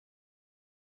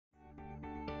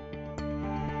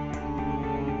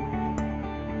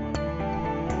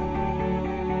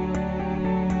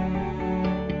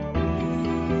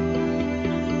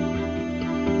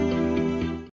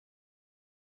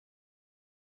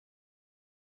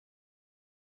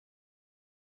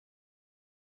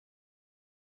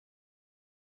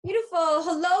Beautiful.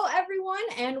 Hello, everyone,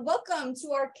 and welcome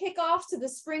to our kickoff to the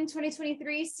Spring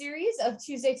 2023 series of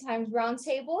Tuesday Times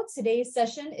Roundtable. Today's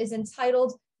session is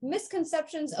entitled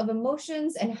Misconceptions of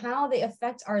Emotions and How They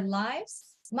Affect Our Lives.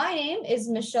 My name is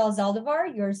Michelle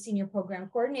Zaldivar, your Senior Program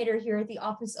Coordinator here at the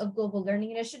Office of Global Learning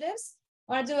Initiatives.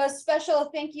 I want to do a special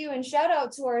thank you and shout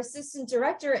out to our Assistant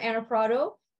Director, Anna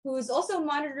Prado, who is also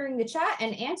monitoring the chat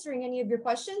and answering any of your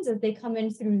questions as they come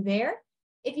in through there.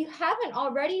 If you haven't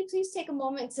already, please take a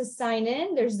moment to sign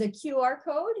in. There's the QR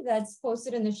code that's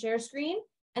posted in the share screen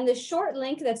and the short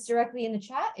link that's directly in the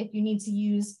chat if you need to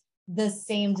use the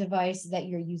same device that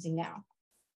you're using now.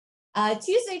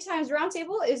 Tuesday Times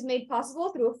Roundtable is made possible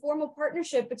through a formal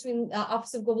partnership between the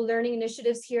Office of Global Learning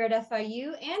Initiatives here at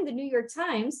FIU and the New York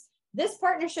Times. This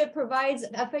partnership provides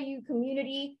FIU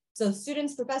community, so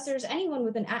students, professors, anyone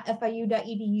with an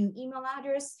 @fiu.edu email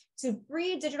address, to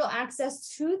free digital access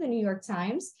to the New York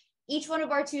Times. Each one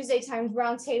of our Tuesday Times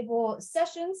Roundtable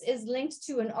sessions is linked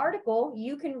to an article.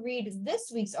 You can read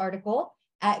this week's article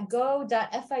at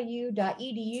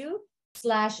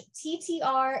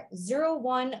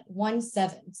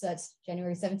go.fiu.edu/TTR0117. So that's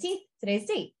January 17th, today's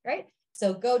date, right?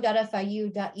 So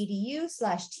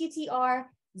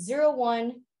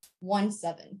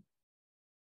go.fiu.edu/TTR0117.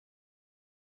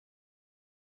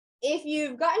 If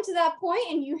you've gotten to that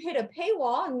point and you hit a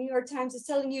paywall and New York Times is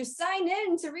telling you sign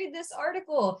in to read this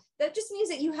article, that just means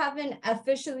that you haven't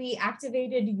officially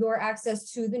activated your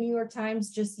access to the New York Times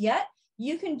just yet.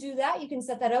 You can do that. You can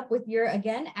set that up with your,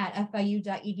 again, at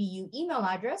fiu.edu email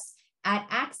address at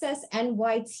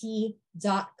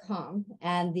accessnyt.com.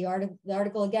 And the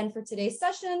article again for today's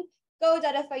session,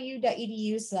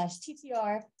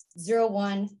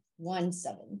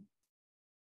 go.fiu.edu/TTR0117.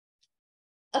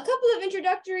 A couple of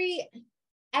introductory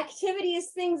activities,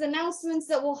 things, announcements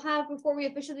that we'll have before we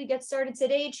officially get started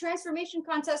today. Transformation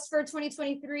contest for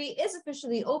 2023 is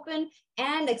officially open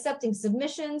and accepting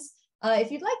submissions.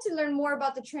 If you'd like to learn more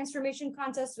about the Transformation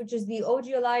Contest, which is the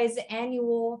OGLI's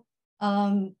annual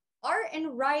art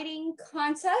and writing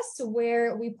contest,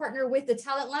 where we partner with the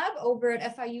Talent Lab over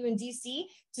at FIU in DC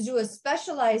to do a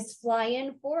specialized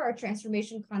fly-in for our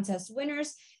Transformation Contest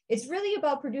winners. It's really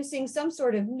about producing some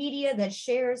sort of media that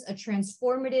shares a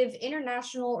transformative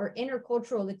international or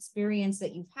intercultural experience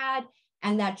that you've had.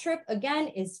 And that trip, again,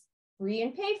 is free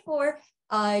and paid for.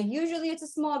 Usually it's a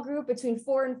small group between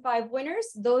 4 and 5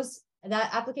 winners. That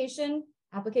application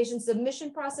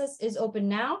submission process is open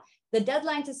now. The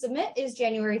deadline to submit is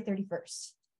January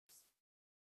 31st.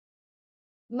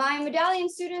 My medallion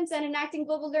students and Enacting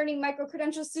Global Learning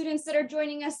micro-credential students that are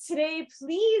joining us today,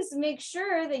 please make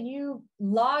sure that you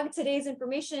log today's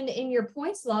information in your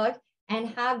points log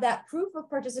and have that proof of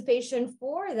participation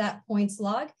for that points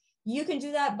log. You can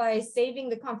do that by saving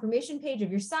the confirmation page of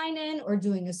your sign-in or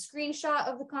doing a screenshot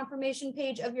of the confirmation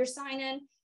page of your sign-in.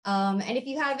 And if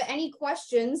you have any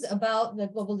questions about the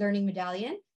Global Learning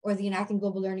Medallion or the Enacting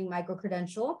Global Learning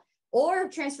micro-credential, or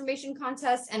Transformation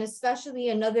Contest, and especially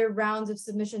another round of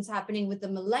submissions happening with the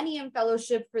Millennium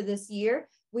Fellowship for this year,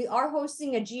 we are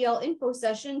hosting a GL info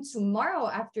session tomorrow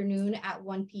afternoon at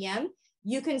 1 p.m.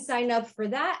 You can sign up for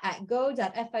that at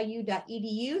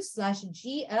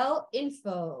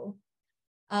go.fiu.edu/GLinfo.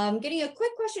 Getting a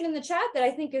quick question in the chat that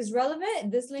I think is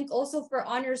relevant. This link also for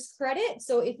honors credit.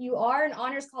 So if you are an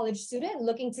honors college student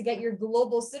looking to get your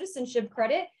global citizenship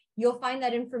credit, you'll find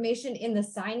that information in the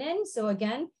sign-in. So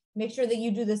again, make sure that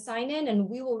you do the sign-in and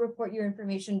we will report your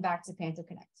information back to Panto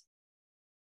Connect.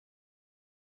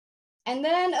 And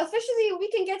then officially we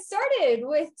can get started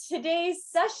with today's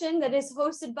session that is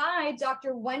hosted by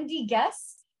Dr. Wendy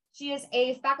Guess. She is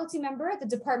a faculty member at the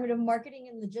Department of Marketing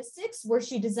and Logistics, where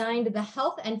she designed the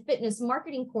Health and Fitness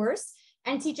Marketing course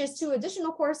and teaches 2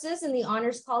 additional courses in the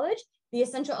Honors College, the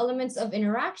Essential Elements of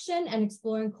Interaction and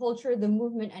Exploring Culture, the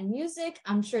Movement, and Music.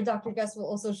 I'm sure Dr. Guess will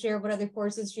also share what other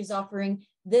courses she's offering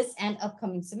this and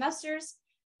upcoming semesters.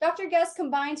 Dr. Guess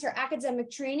combines her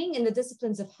academic training in the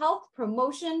disciplines of health,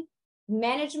 promotion,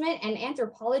 management, and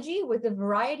anthropology with a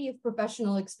variety of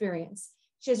professional experience.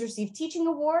 She has received teaching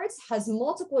awards, has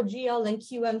multiple GL and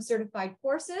QM certified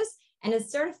courses, and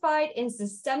is certified in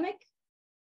systemic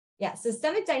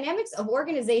dynamics of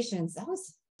organizations. That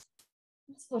was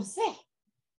what to say.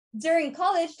 During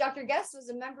college, Dr. Guest was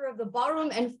a member of the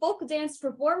ballroom and folk dance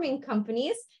performing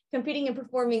companies, competing and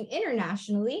performing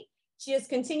internationally. She has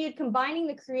continued combining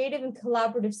the creative and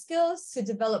collaborative skills to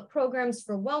develop programs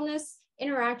for wellness,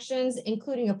 interactions,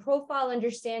 including a profile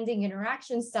understanding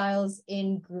interaction styles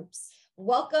in groups.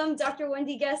 Welcome, Dr.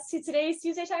 Wendy Guest, to today's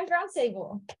Tuesday Times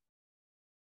Roundtable.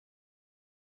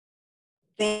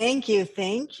 Thank you,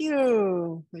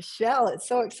 Michelle. It's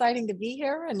so exciting to be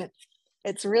here, and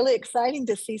It's really exciting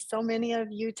to see so many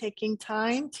of you taking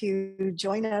time to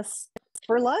join us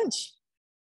for lunch.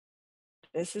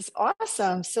 This is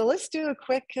awesome. So let's do a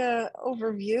quick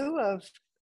overview of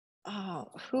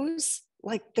who's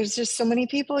like, there's just so many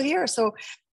people here. So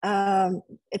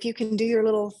if you can do your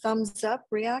little thumbs up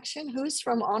reaction, who's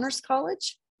from Honors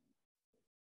College?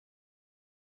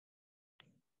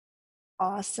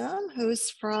 Awesome.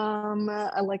 Who's from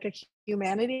like a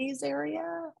humanities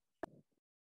area?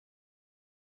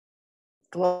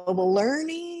 Global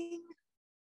learning.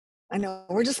 I know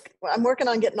I'm working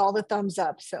on getting all the thumbs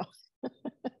up. So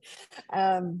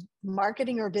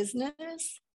marketing or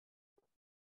business.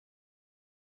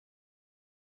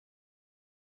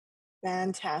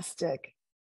 Fantastic.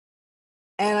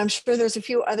 And I'm sure there's a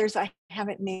few others I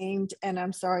haven't named, and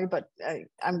I'm sorry, but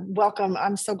I'm welcome.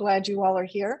 I'm so glad you all are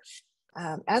here.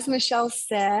 As Michelle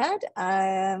said,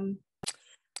 I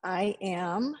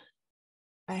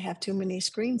have too many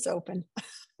screens open.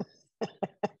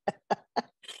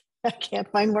 I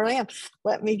can't find where I am.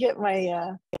 Let me get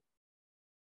my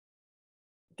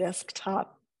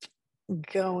desktop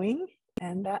going.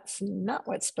 And that's not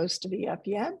what's supposed to be up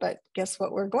yet, but guess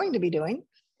what we're going to be doing?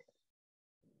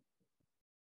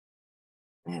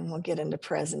 And we'll get into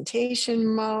presentation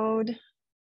mode.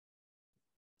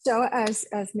 So as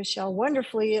Michelle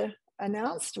wonderfully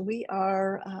announced, we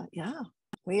are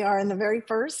in the very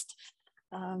first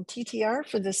TTR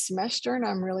for this semester, and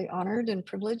I'm really honored and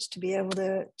privileged to be able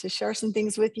to share some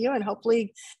things with you and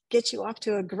hopefully get you off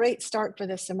to a great start for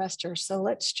this semester. So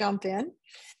let's jump in.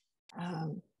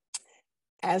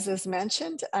 As is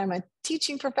mentioned, I'm a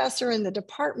teaching professor in the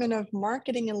Department of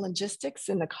Marketing and Logistics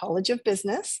in the College of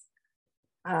Business.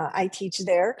 I teach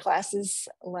there classes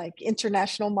like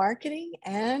international marketing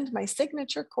and my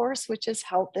signature course, which is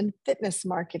health and fitness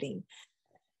marketing.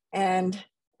 And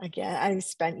again, I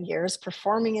spent years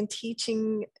performing and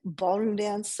teaching ballroom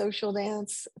dance, social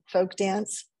dance, folk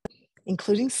dance,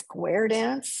 including square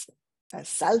dance,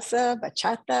 salsa,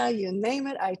 bachata, you name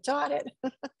it, I taught it.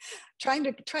 trying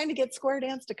to get square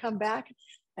dance to come back,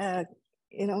 with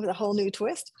a whole new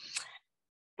twist.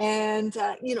 And,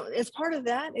 as part of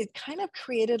that, it kind of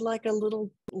created like a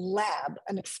little lab,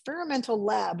 an experimental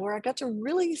lab where I got to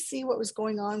really see what was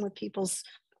going on with people's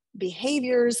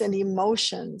behaviors and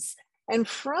emotions. And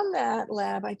from that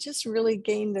lab, I just really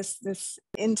gained this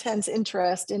intense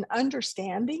interest in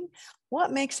understanding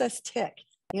what makes us tick.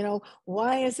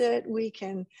 Why is it we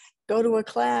can go to a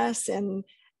class and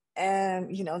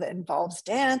that involves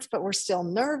dance, but we're still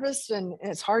nervous and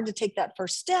it's hard to take that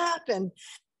first step and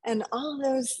all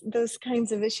those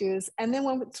kinds of issues. And then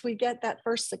once we get that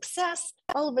first success,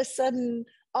 all of a sudden,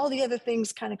 all the other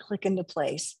things kind of click into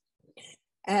place.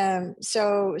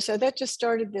 So that just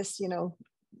started this,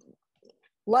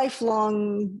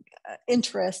 lifelong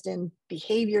interest in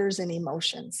behaviors and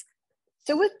emotions.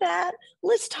 So with that,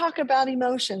 let's talk about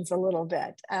emotions a little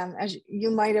bit. As you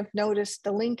might have noticed,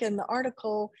 the link in the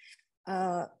article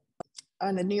on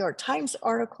the New York Times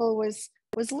article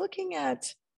was looking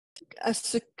at a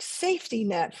safety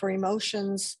net for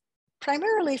emotions,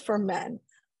 primarily for men.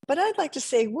 But I'd like to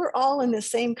say we're all in the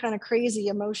same kind of crazy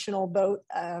emotional boat,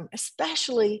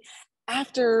 especially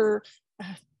after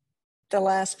the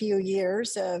last few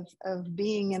years of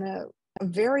being in a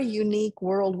very unique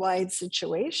worldwide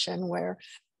situation where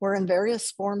we're in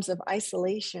various forms of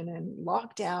isolation and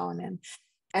lockdown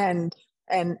and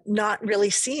not really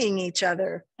seeing each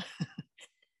other.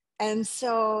 And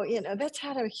so, that's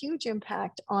had a huge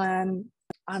impact on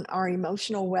our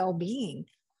emotional well-being.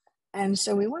 And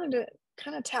so we wanted to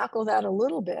kind of tackle that a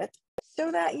little bit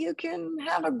so that you can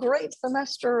have a great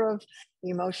semester of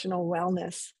emotional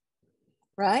wellness,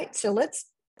 right? So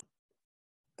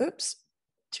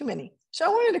too many. So I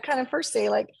wanted to kind of first say,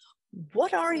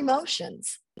 what are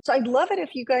emotions? So I'd love it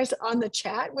if you guys on the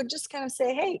chat would just kind of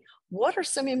say, hey, what are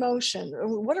some emotions?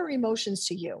 What are emotions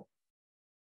to you?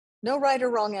 No right or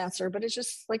wrong answer, but it's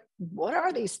just like, what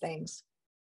are these things?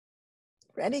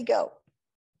 Ready, go.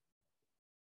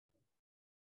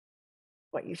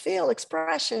 What you feel,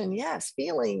 expression, yes,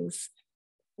 feelings.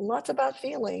 Lots about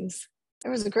feelings.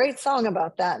 There was a great song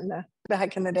about that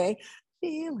back in the day.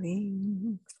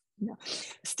 Feelings,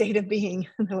 state of being,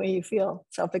 the way you feel,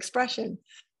 self-expression.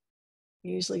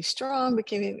 Usually strong,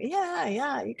 but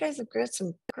you guys have got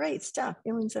some great stuff.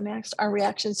 Feelings and our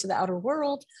reactions to the outer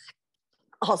world.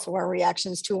 Also our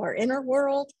reactions to our inner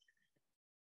world.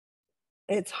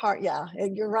 It's hard. Yeah,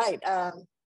 you're right.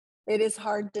 It is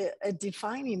hard to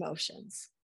define emotions.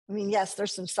 I mean, yes,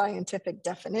 there's some scientific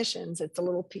definitions. It's a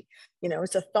little,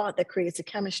 it's a thought that creates a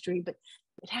chemistry, but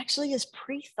It actually is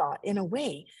pre-thought in a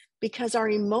way, because our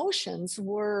emotions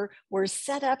were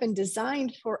set up and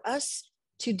designed for us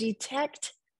to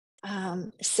detect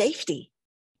safety,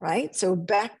 right? So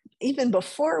back even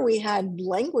before we had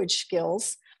language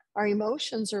skills, our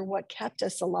emotions are what kept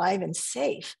us alive and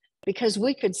safe, because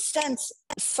we could sense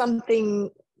something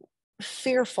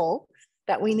fearful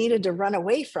that we needed to run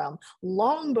away from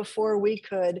long before we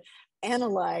could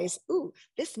analyze, ooh,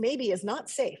 this maybe is not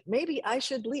safe. Maybe I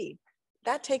should leave.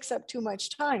 That takes up too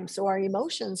much time. So our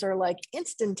emotions are like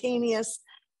instantaneous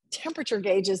temperature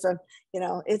gauges of,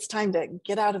 it's time to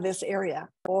get out of this area,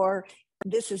 or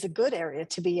this is a good area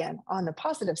to be in on the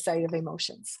positive side of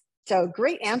emotions. So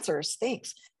great answers.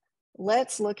 Thanks.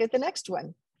 Let's look at the next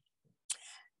one.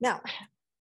 Now,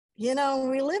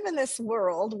 we live in this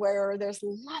world where there's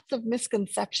lots of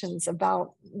misconceptions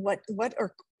about what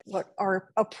are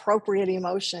appropriate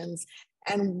emotions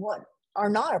and what are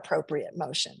not appropriate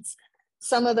emotions.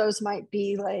 Some of those might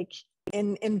be like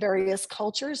in various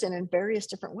cultures and in various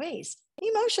different ways.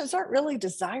 Emotions aren't really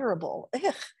desirable.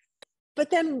 Ugh.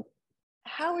 But then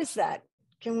how is that?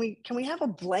 Can we have a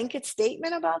blanket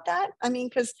statement about that? I mean,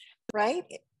 because, right?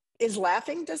 Is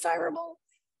laughing desirable?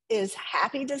 Is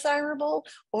happy desirable?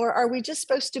 Or are we just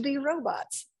supposed to be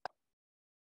robots?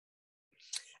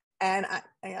 And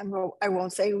I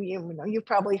won't say, you've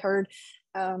probably heard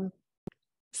some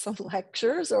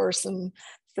lectures or some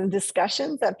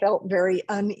discussions that felt very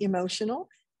unemotional.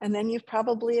 And then you've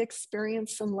probably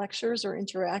experienced some lectures or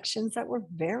interactions that were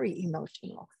very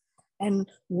emotional. And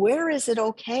where is it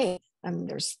okay?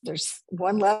 There's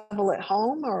one level at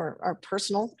home or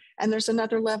personal, and there's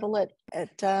another level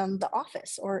at the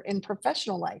office or in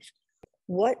professional life.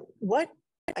 What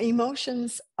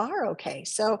emotions are okay?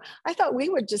 So I thought we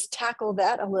would just tackle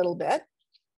that a little bit.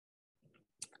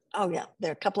 Oh yeah,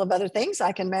 there are a couple of other things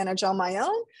I can manage on my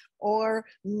own, or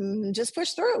just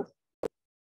push through.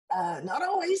 Not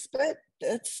always, but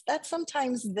that's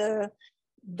sometimes the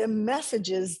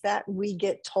messages that we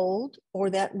get told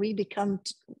or that we become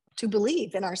to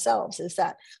believe in ourselves, is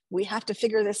that we have to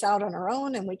figure this out on our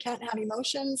own and we can't have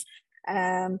emotions,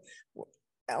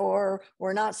 or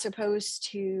we're not supposed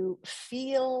to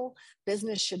feel.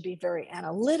 Business should be very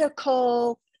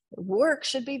analytical. Work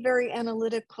should be very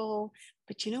analytical.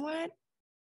 But you know what?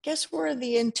 Guess where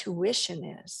the intuition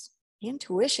is? The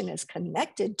intuition is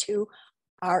connected to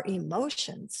our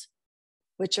emotions,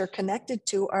 which are connected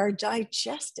to our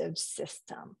digestive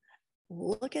system.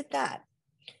 Look at that.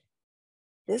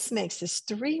 This makes this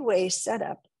three-way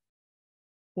setup.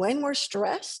 When we're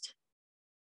stressed,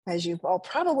 as you've all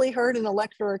probably heard in a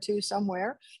lecture or two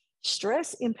somewhere,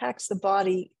 stress impacts the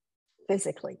body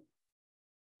physically,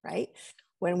 right?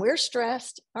 When we're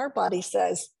stressed, our body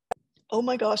says, oh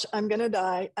my gosh, I'm going to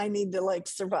die. I need to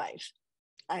survive.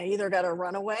 I either got to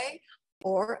run away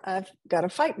or I've got to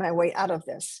fight my way out of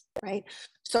this, right?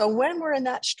 So when we're in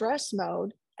that stress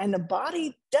mode and the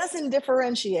body doesn't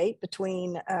differentiate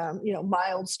between,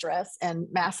 mild stress and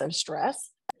massive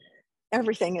stress,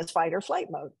 everything is fight or flight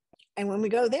mode. And when we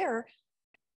go there,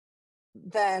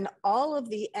 then all of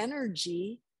the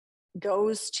energy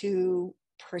goes to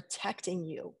protecting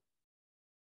you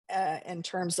in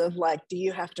terms of do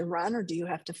you have to run or do you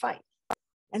have to fight?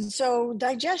 And so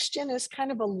digestion is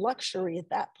kind of a luxury at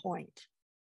that point.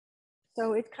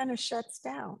 So it kind of shuts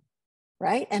down,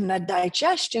 right? And the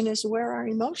digestion is where our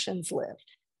emotions live.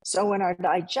 So when our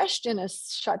digestion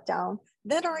is shut down,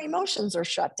 then our emotions are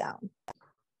shut down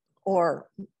or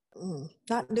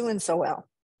not doing so well.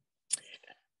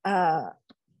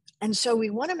 And so we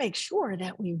want to make sure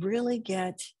that we really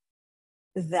get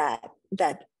that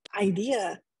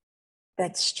idea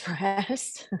that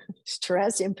stress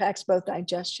impacts both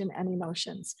digestion and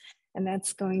emotions. And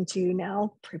that's going to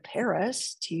now prepare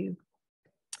us to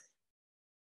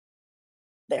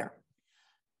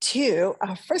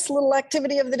our first little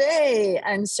activity of the day.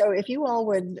 And so if you all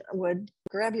would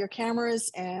grab your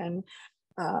cameras and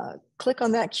click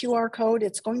on that QR code,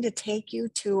 it's going to take you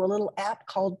to a little app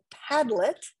called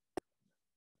Padlet.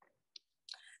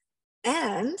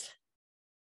 And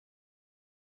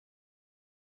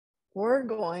we're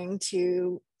going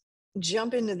to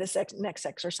jump into this next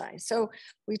exercise. So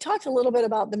we talked a little bit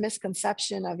about the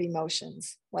misconception of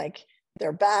emotions, like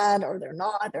they're bad or they're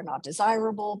not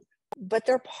desirable, but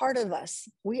they're part of us.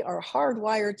 We are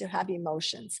hardwired to have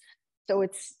emotions. So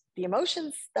it's the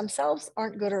emotions themselves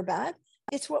aren't good or bad.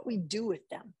 It's what we do with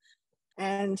them.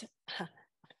 And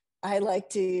I like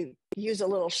to use a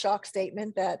little shock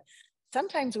statement that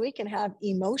sometimes we can have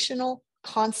emotional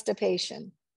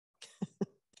constipation.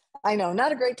 I know,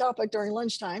 not a great topic during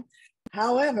lunchtime.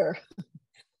 However,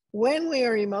 when we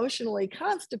are emotionally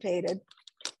constipated,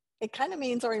 it kind of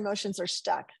means our emotions are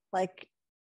stuck. Like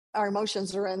our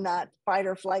emotions are in that fight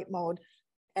or flight mode,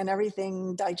 and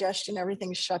everything, digestion,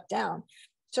 everything's shut down.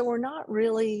 So we're not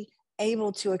really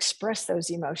able to express those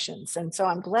emotions. And so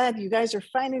I'm glad you guys are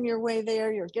finding your way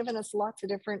there. You're giving us lots of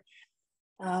different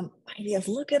ideas.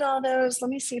 Look at all those. Let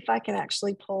me see if I can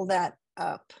actually pull that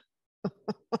up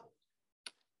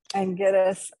and get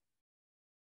us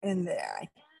in there. I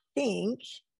think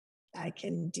I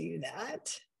can do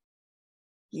that.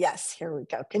 Yes, here we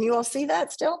go. Can you all see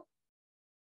that still?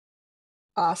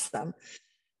 Awesome.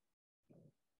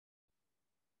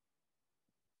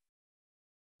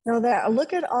 So that,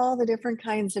 look at all the different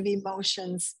kinds of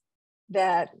emotions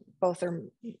that both are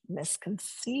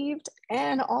misconceived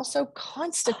and also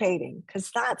constipating,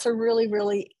 because that's a really,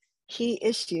 really key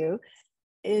issue,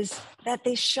 is that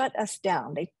they shut us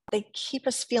down. They keep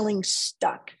us feeling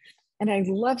stuck. And I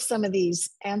love some of these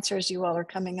answers you all are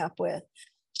coming up with.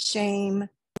 Shame,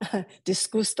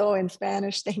 disgusto in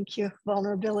Spanish, thank you,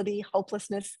 vulnerability,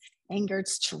 hopelessness, anger,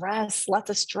 stress,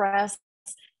 lots of stress,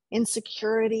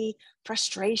 insecurity,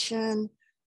 frustration,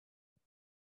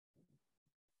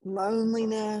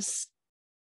 loneliness,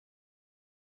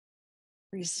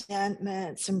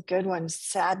 resentment, some good ones,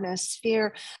 sadness,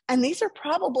 fear. And these are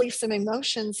probably some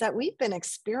emotions that we've been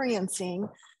experiencing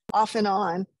off and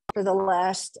on for the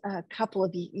last couple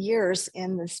of years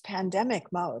in this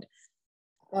pandemic mode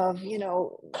of,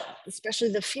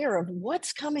 especially the fear of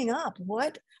what's coming up.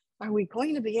 What are we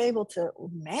going to be able to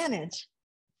manage?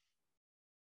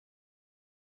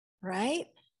 Right?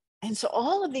 And so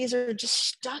all of these are just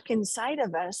stuck inside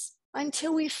of us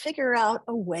until we figure out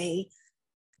a way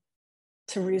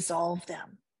to resolve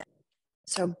them.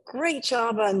 So great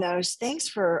job on those. Thanks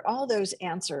for all those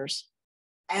answers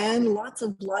and lots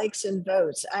of likes and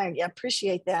votes. I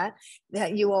appreciate that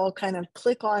you all kind of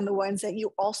click on the ones that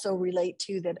you also relate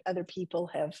to that other people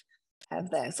have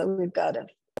that. So we've got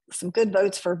some good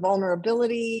votes for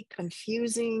vulnerability,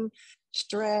 confusing,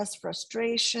 stress,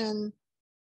 frustration.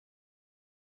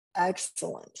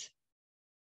 Excellent.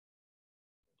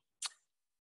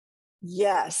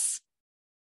 Yes.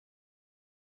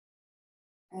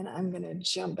 And I'm going to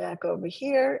jump back over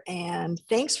here, and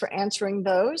thanks for answering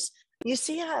those. You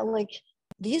see how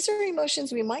these are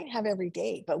emotions we might have every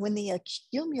day, but when they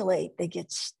accumulate, they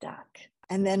get stuck,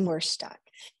 and then we're stuck.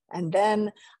 And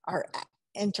then our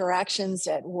interactions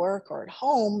at work or at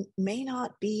home may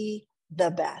not be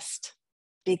the best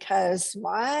because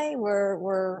why?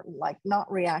 We're like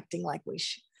not reacting like we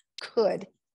could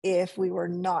if we were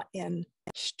not in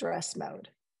stress mode,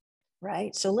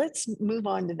 right? So let's move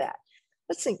on to that.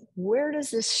 Let's think, where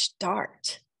does this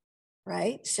start,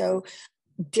 right? So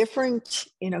different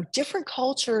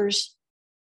cultures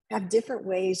have different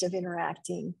ways of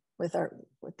interacting with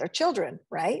their children,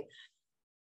 right?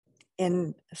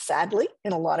 And sadly,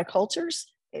 in a lot of cultures,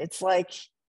 it's like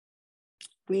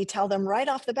we tell them right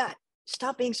off the bat,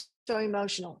 stop being so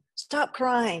emotional, stop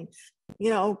crying,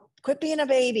 quit being a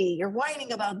baby, you're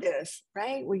whining about this,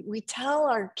 right? We tell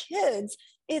our kids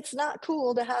it's not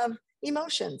cool to have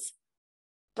emotions.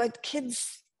 But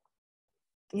kids,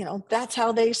 that's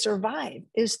how they survive,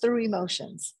 is through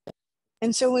emotions.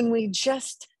 And so when we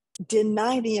just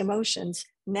deny the emotions,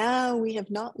 now we have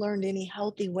not learned any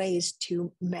healthy ways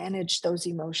to manage those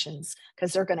emotions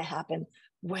because they're going to happen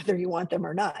whether you want them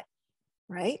or not,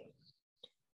 right?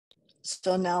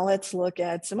 So now let's look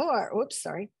at some more. Oops,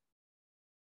 sorry.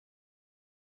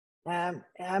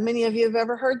 How many of you have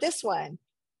ever heard this one?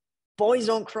 Boys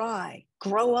don't cry,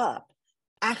 grow up,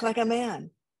 act like a man,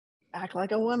 act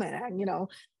like a woman. And,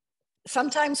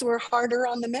 sometimes we're harder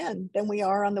on the men than we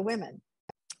are on the women.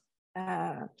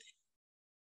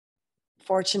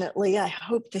 Fortunately, I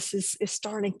hope this is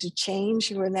starting to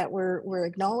change when that we're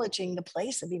acknowledging the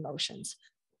place of emotions.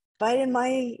 But in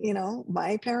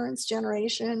my parents'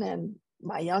 generation and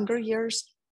my younger years,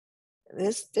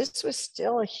 this was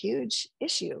still a huge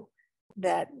issue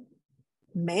that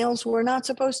males were not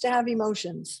supposed to have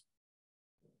emotions.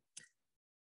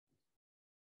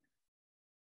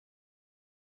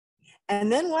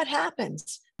 And then what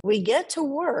happens? We get to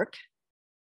work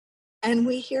and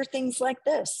we hear things like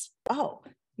this. Oh,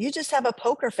 you just have a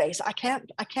poker face. I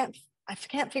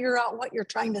can't figure out what you're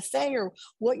trying to say or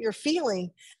what you're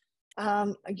feeling.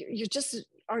 You're just,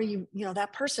 that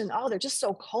person, oh, they're just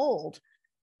so cold.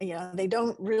 They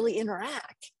don't really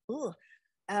interact.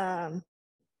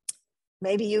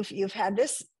 Maybe you've had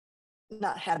this,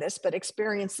 not had this, but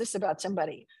experienced this about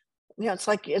somebody. It's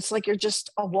like you're just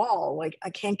a wall. Like I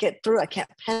can't get through. I can't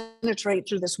penetrate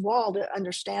through this wall to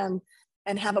understand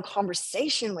and have a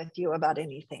conversation with you about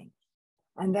anything.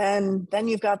 And then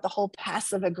you've got the whole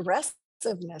passive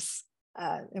aggressiveness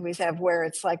we have where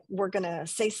it's like, we're going to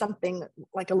say something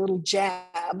like a little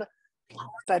jab,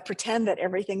 but pretend that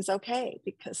everything's okay,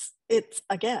 because it's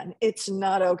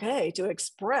not okay to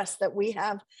express that we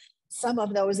have some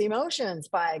of those emotions,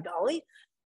 by golly.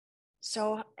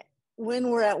 So when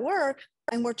we're at work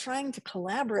and we're trying to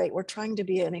collaborate, we're trying to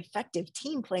be an effective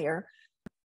team player,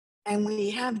 and we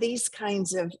have these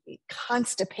kinds of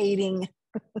constipating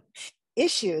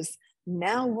issues,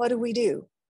 now what do?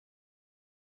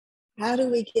 How do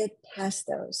we get past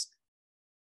those?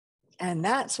 And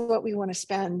that's what we want to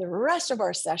spend the rest of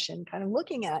our session kind of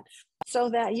looking at, so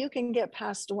that you can get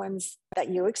past the ones that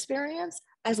you experience,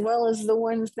 as well as the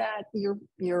ones that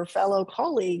your fellow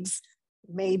colleagues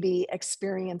may be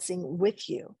experiencing with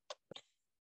you.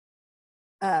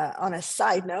 On a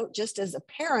side note, just as a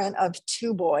parent of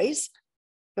 2 boys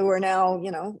who are now,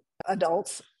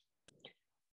 adults,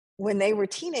 when they were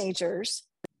teenagers,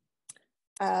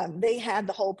 they had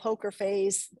the whole poker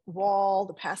face wall,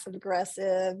 the passive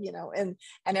aggressive, and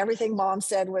everything mom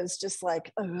said was just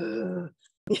like, ugh.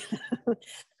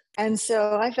 And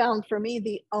so I found, for me,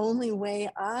 the only way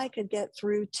I could get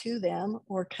through to them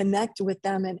or connect with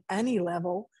them at any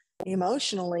level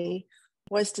emotionally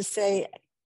was to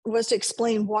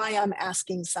explain why I'm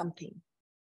asking something,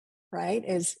 right?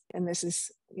 And this is,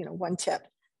 one tip.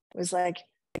 It was like,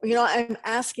 I'm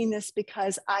asking this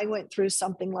because I went through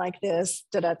something like this,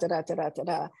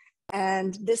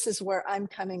 and this is where I'm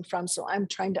coming from. So I'm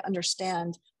trying to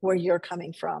understand where you're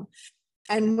coming from.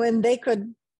 And when they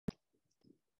could,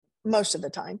 most of the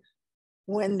time,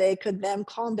 when they could then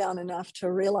calm down enough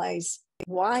to realize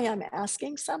why I'm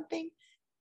asking something,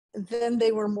 then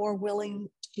they were more willing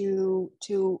to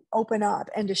open up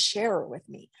and to share with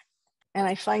me. And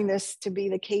I find this to be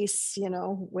the case,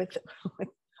 with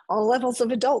all levels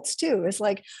of adults too. It's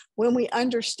like, when we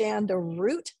understand the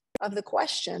root of the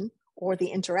question or the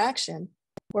interaction,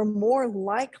 we're more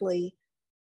likely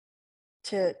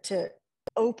to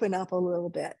open up a little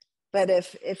bit. But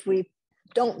if we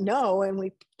don't know, and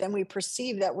we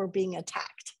perceive that we're being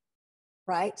attacked,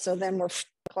 right? So then we're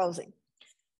closing.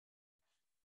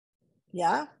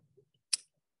 Yeah.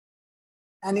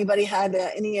 Anybody had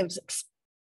any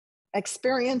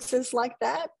experiences like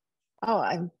that? Oh,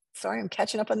 I'm sorry, I'm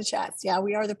catching up on the chats. Yeah,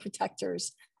 we are the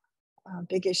protectors.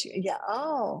 Big issue. Yeah.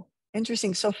 Oh,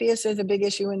 interesting. Sophia says a big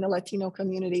issue in the Latino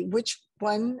community. Which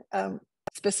one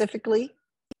specifically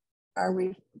are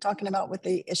we talking about with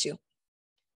the issue?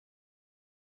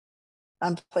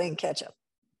 I'm playing catch up.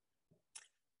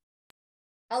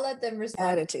 I'll let them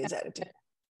respond. Attitude.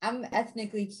 I'm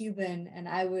ethnically Cuban, and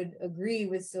I would agree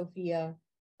with Sophia.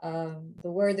 The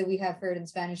word that we have heard in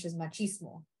Spanish is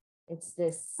machismo. It's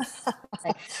this.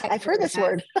 Like, I've heard this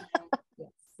word.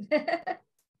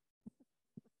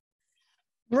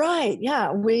 Right.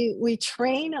 Yeah. We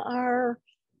train our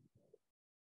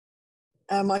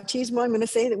machismo. I'm going to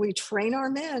say that we train our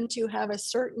men to have a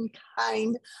certain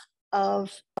kind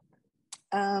of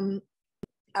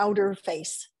outer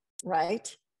face, right?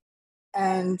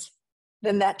 And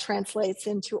then that translates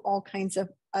into all kinds of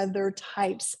other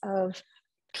types of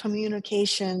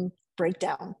communication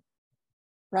breakdown,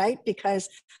 right? Because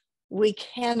we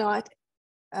cannot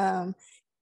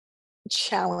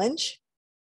challenge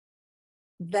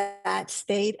that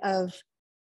state of,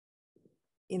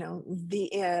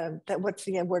 what's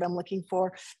the word I'm looking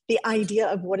for? The idea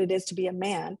of what it is to be a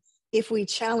man. If we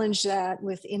challenge that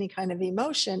with any kind of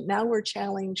emotion, now we're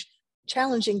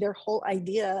challenging their whole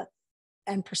idea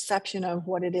and perception of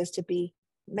what it is to be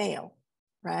male,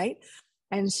 right?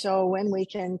 And so when we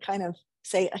can kind of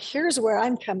say, here's where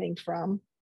I'm coming from,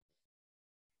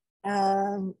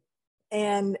 and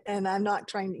I'm not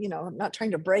trying, I'm not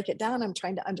trying to break it down, I'm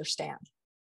trying to understand.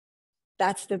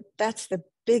 That's the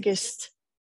biggest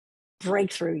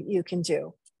breakthrough you can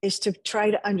do, is to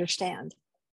try to understand,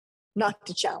 not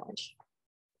to challenge,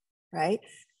 right?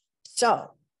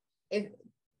 So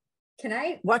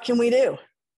what can we do?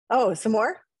 Oh, some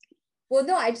more? Well,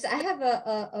 no, I have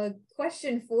a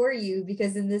question for you,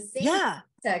 because in the same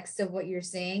context of what you're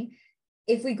saying,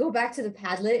 if we go back to the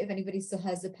Padlet, if anybody still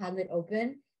has the Padlet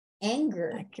open,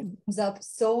 anger comes up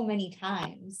so many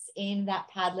times in that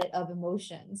Padlet of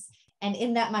emotions. And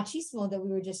in that machismo that we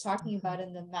were just talking about,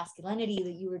 and the masculinity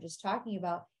that you were just talking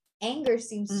about, anger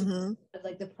seems to be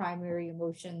like the primary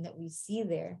emotion that we see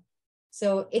there.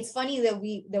 So it's funny that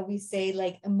we say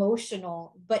like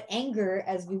emotional, but anger,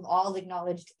 as we've all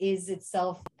acknowledged, is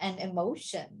itself an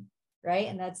emotion, right?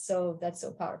 And that's so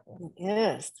powerful.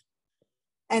 Yes.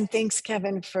 And thanks,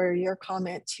 Kevin, for your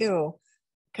comment too,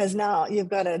 because now you've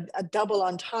got a double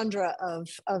entendre of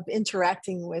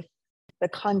interacting with the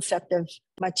concept of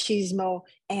machismo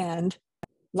and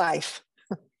life,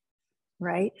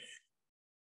 right?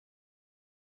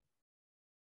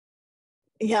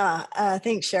 Yeah,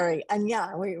 thanks, Sherry. And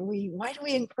yeah, why do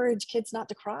we encourage kids not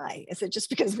to cry? Is it just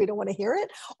because we don't want to hear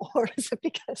it, or is it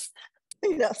because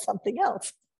something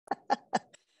else,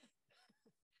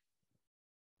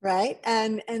 right?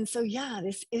 And so yeah,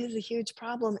 this is a huge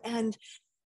problem. And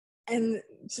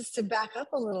just to back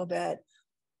up a little bit,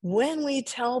 when we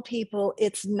tell people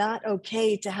it's not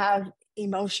okay to have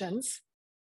emotions,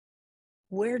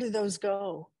 where do those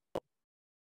go?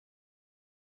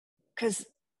 Because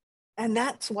and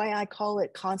that's why I call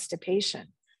it constipation,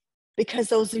 because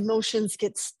those emotions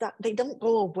get stuck. They don't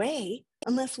go away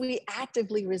unless we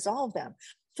actively resolve them.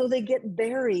 So they get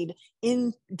buried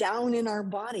in down in our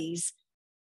bodies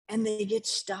and they get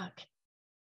stuck.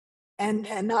 And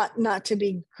not to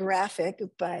be graphic,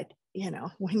 but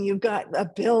when you've got a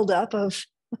buildup of,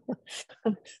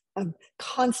 of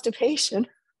constipation,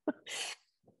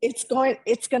 it's going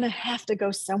to have to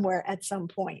go somewhere at some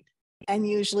point. And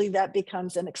usually that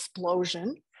becomes an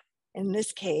explosion. In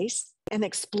this case, an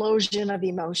explosion of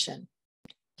emotion.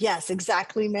 Yes,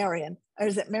 exactly, Marion. Or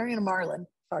is it Marion or Marlon?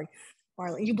 Sorry,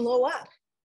 Marlon. You blow up,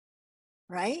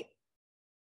 right?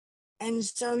 And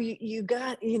so you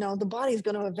got, the body's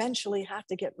going to eventually have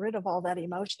to get rid of all that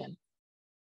emotion.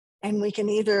 And we can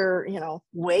either,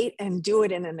 wait and do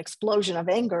it in an explosion of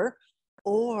anger,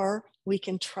 or we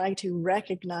can try to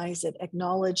recognize it,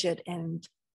 acknowledge it, and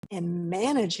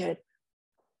manage it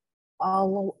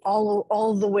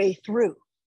all the way through,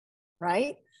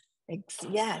 right?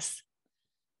 Yes.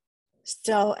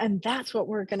 So, and that's what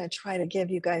we're going to try to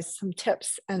give you guys some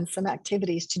tips and some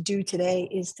activities to do today,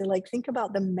 is to think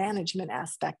about the management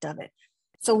aspect of it.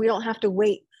 So we don't have to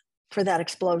wait for that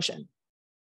explosion.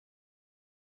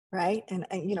 Right. And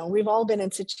we've all been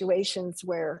in situations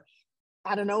where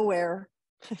out of nowhere,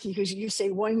 you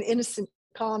say one innocent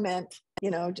comment,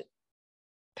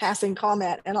 passing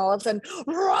comment, and all of a sudden,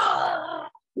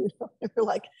 you're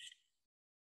like,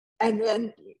 and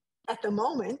then at the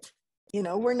moment,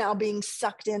 we're now being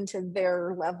sucked into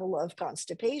their level of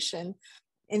constipation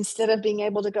instead of being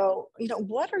able to go,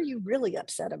 what are you really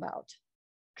upset about?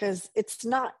 Because it's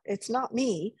not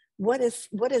me. What is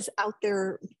out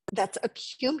there that's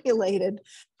accumulated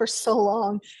for so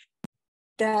long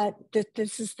that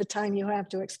this is the time you have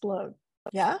to explode?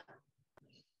 Yeah.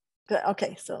 Good.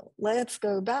 Okay, so let's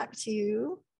go back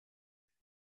to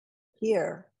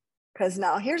here, because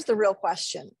now here's the real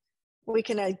question. We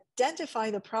can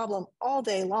identify the problem all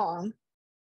day long.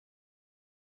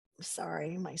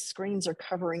 Sorry, my screens are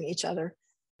covering each other.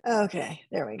 Okay,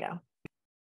 there we go.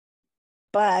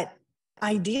 But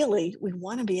ideally, we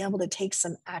want to be able to take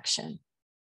some action,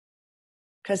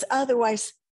 because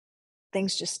otherwise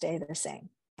things just stay the same.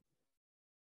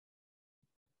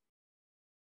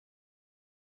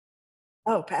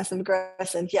 Oh, passive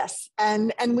aggressive, yes.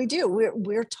 And we do.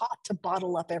 We're taught to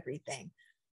bottle up everything.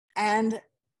 And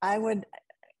I'm going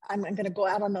to go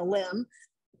out on a limb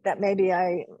that maybe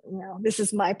this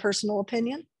is my personal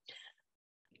opinion.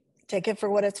 Take it for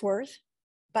what it's worth.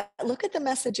 But look at the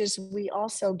messages we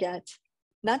also get,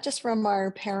 not just from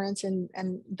our parents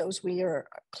and those we are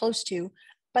close to,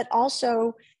 but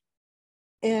also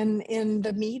in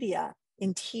the media,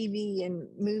 in TV and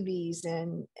movies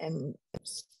and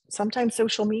sometimes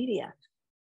social media.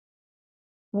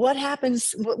 What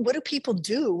happens? What do people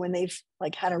do when they've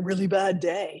had a really bad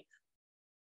day?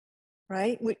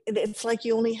 Right? It's like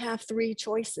you only have three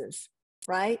choices,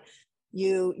 right?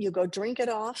 You go drink it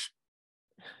off,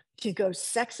 you go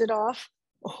sex it off,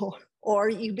 or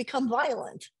you become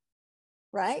violent,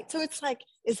 right? So it's like,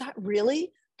 is that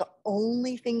really the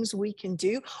only things we can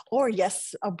do? Or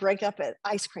yes, I'll break up at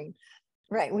ice cream,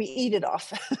 right? We eat it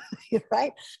off,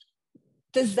 right?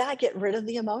 Does that get rid of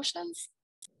the emotions?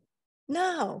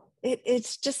 No,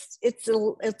 it's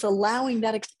allowing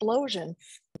that explosion.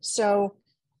 So,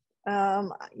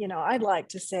 I'd like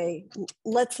to say,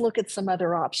 let's look at some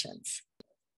other options,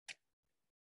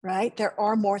 right? There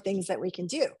are more things that we can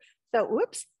do. So,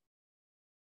 whoops.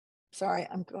 Sorry,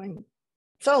 I'm going.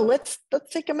 So let's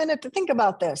take a minute to think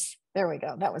about this. There we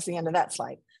go. That was the end of that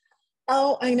slide.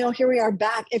 Oh, I know. Here we are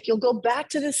back. If you'll go back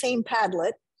to the same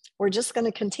Padlet, we're just going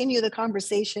to continue the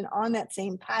conversation on that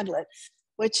same Padlet,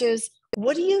 which is,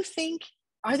 what do you think?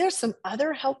 Are there some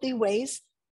other healthy ways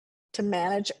to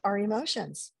manage our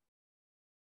emotions?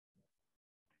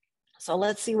 So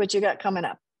let's see what you got coming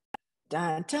up.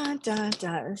 Dun, dun, dun,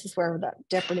 dun. This is where the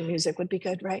Jeopardy music would be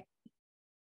good, right?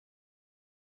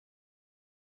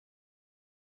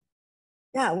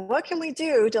 Yeah, what can we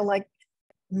do to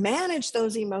manage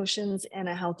those emotions in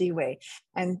a healthy way?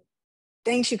 And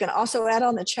Thanks. You can also add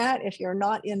on the chat if you're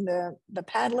not in the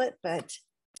Padlet, but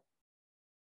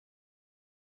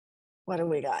what do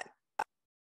we got?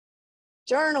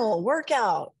 Journal,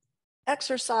 workout,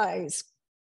 exercise,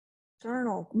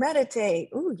 journal, meditate.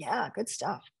 Ooh, yeah, good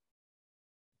stuff.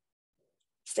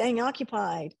 Staying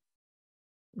occupied.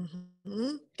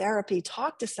 Therapy,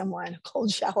 talk to someone,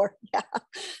 cold shower. Yeah.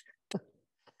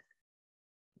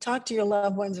 Talk to your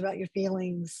loved ones about your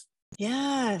feelings.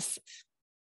 Yes.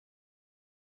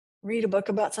 Read a book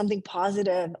about something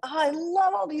positive. Oh, I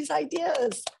love all these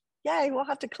ideas. Yay, we'll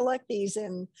have to collect these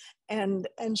and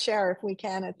share if we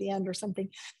can at the end or something.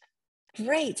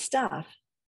 Great stuff.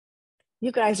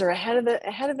 You guys are ahead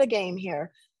of the game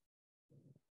here.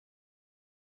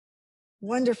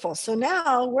 Wonderful. So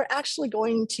now we're actually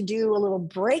going to do a little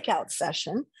breakout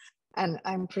session. And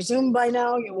I'm presumed by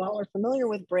now you all are familiar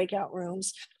with breakout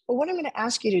rooms. But what I'm going to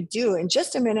ask you to do in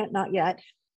just a minute, not yet,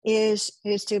 is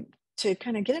to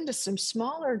kind of get into some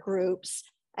smaller groups.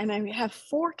 And I have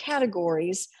 4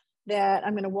 categories that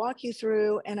I'm going to walk you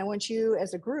through. And I want you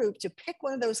as a group to pick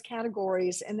one of those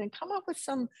categories and then come up with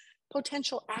some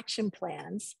potential action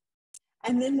plans.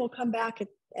 And then we'll come back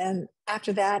and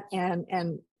after that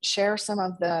and share some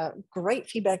of the great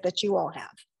feedback that you all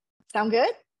have. Sound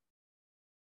good?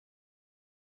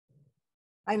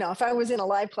 I know if I was in a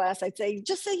live class, I'd say,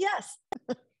 just say yes.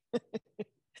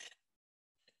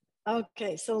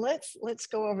 Okay, so let's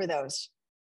go over those.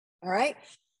 All right.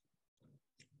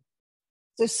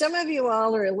 So some of you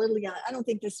all are a little young. I don't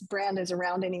think this brand is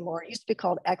around anymore. It used to be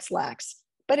called X-Lax,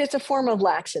 but it's a form of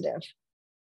laxative.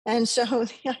 And so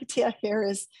the idea here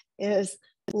is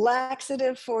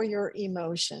laxative for your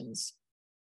emotions,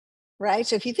 right?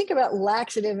 So if you think about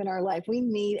laxative in our life, we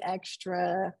need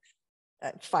extra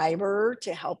fiber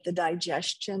to help the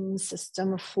digestion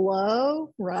system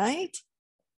flow, right?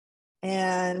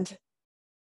 And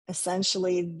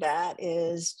essentially that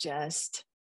is just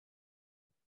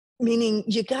meaning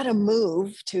you got to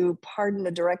move, to pardon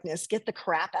the directness, get the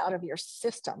crap out of your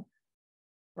system,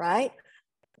 right?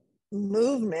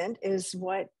 Movement is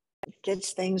what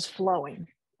gets things flowing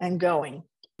and going,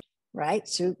 right?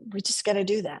 So we just got to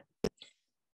do that.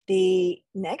 The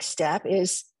next step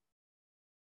is,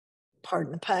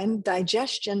 pardon the pun,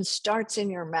 digestion starts in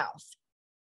your mouth,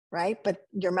 right? But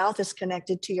your mouth is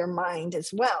connected to your mind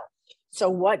as well. So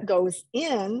what goes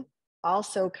in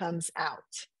also comes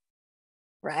out,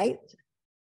 right?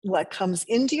 What comes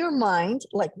into your mind,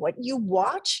 like what you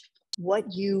watch,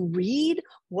 what you read,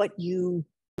 what you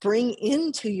bring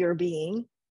into your being,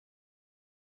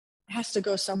 has to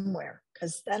go somewhere,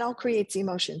 because that all creates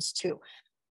emotions too.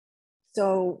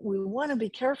 So we want to be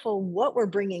careful what we're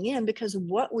bringing in, because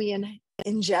what we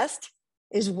ingest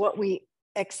is what we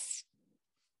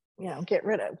get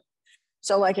rid of.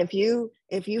 So like if you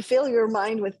fill your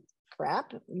mind with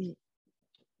crap,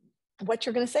 what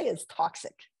you're going to say is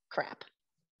toxic crap,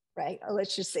 right? Or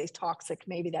let's just say toxic.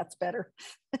 Maybe that's better.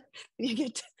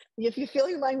 If you fill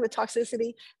your mind with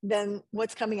toxicity, then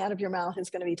what's coming out of your mouth is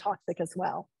going to be toxic as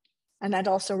well. And that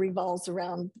also revolves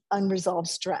around unresolved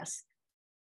stress.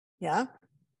 Yeah.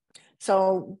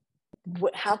 So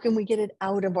how can we get it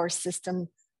out of our system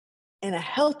in a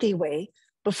healthy way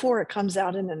before it comes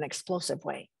out in an explosive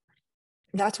way?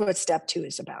 That's what step 2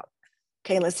 is about.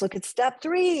 Okay, let's look at step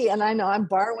 3. And I know I'm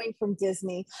borrowing from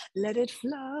Disney. Let it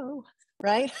flow,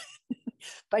 right?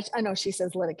 But I know she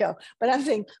says, let it go. But I'm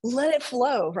saying, let it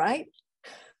flow, right?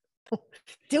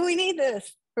 Do we need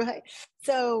this, right?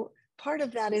 So part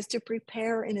of that is to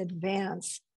prepare in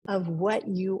advance of what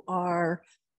you are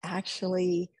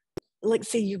actually, like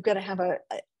say you've got to have a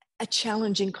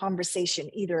challenging conversation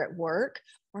either at work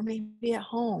or maybe at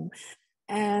home,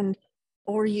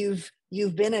 or you've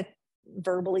been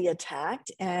verbally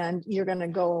attacked and you're going to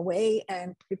go away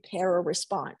and prepare a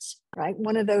response, right?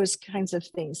 One of those kinds of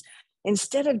things.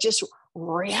 Instead of just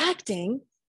reacting,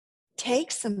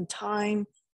 take some time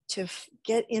to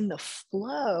get in the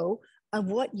flow of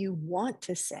what you want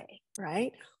to say,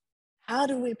 right? How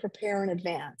do we prepare in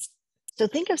advance? So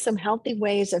think of some healthy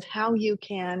ways of how you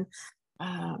can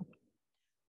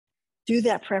do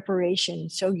that preparation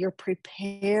so you're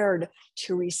prepared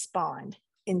to respond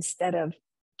instead of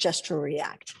just to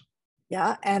react.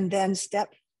 Yeah. And then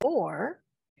step 4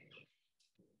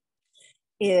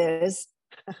 is,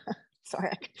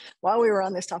 sorry, while we were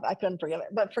on this topic, I couldn't forgive it,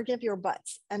 but forgive your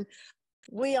butts. And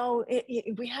we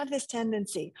have this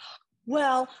tendency,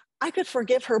 well, I could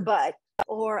forgive her butt,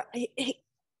 or it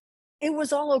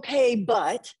was all okay,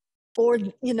 but, or,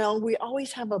 we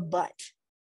always have a but.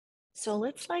 So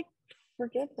let's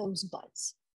forgive those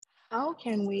butts. How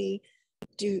can we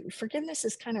do forgiveness?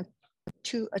 Is kind of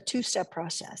a 2-step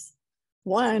process.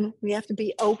 one, we have to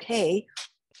be okay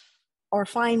or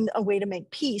find a way to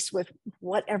make peace with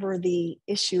whatever the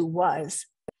issue was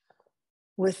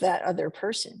with that other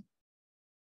person.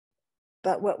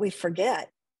 But what we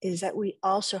forget is that we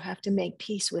also have to make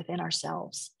peace within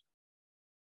ourselves.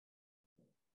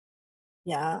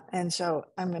 Yeah. And so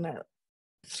I'm going to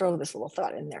throw this little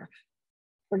thought in there.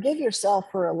 Forgive yourself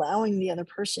for allowing the other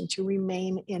person to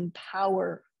remain in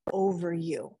power over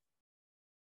you.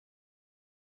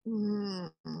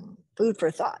 Food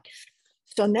for thought.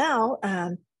 So now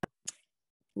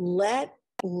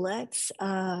let's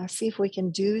see if we can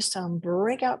do some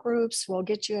breakout groups. We'll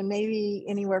get you in maybe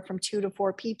anywhere from 2 to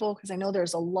 4 people, because I know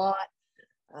there's a lot.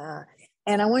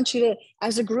 And I want you to,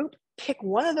 as a group, pick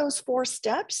one of those 4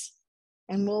 steps,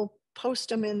 and we'll post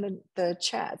them in the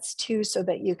chats too, so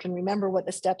that you can remember what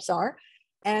the steps are.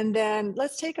 And then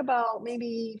let's take about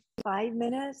maybe 5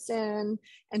 minutes and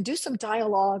do some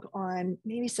dialogue on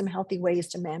maybe some healthy ways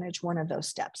to manage one of those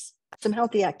steps, some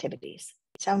healthy activities.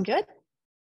 Sound good?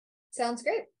 Sounds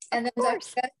great. And then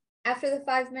after the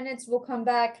 5 minutes, we'll come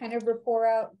back, kind of report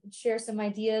out, share some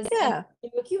ideas, and do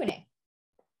a Q&A.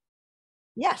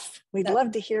 Yes, we'd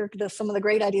love to hear some of the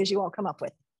great ideas you all come up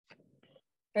with.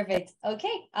 Perfect.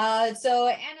 Okay. So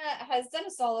Anna has done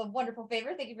us all a wonderful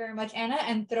favor. Thank you very much, Anna,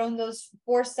 and thrown those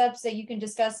 4 steps that you can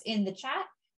discuss in the chat.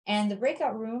 And the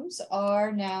breakout rooms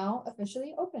are now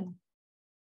officially open.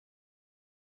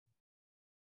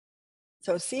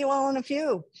 So see you all in a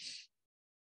few.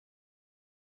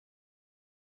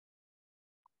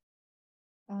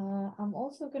 I'm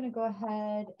also going to go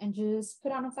ahead and just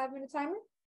put on a 5-minute timer,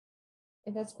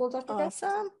 if that's cool, Dr.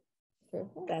 Awesome.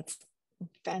 Perfect. That's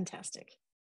fantastic.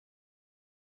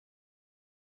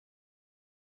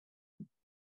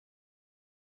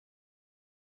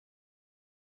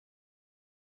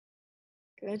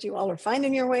 Good. You all are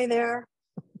finding your way there.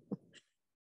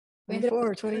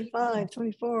 24, 25,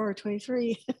 24,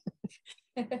 23.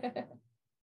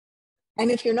 And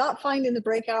if you're not finding the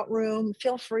breakout room,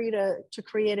 feel free to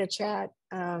create a chat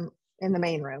in the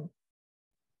main room.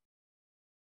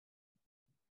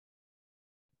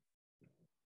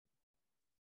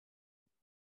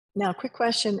 Now, quick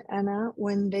question, Anna,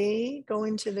 when they go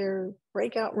into their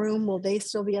breakout room, will they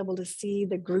still be able to see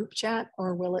the group chat,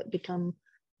 or will it become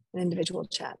an individual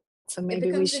chat? So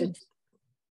maybe we should.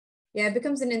 Yeah, it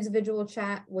becomes an individual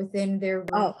chat within their room.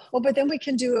 Oh, well, but then we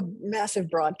can do a massive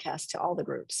broadcast to all the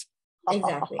groups.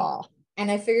 Exactly. And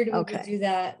I figured we would do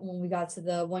that when we got to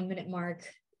the 1-minute mark.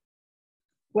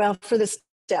 Well, for the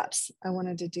steps, I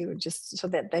wanted to do just so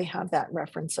that they have that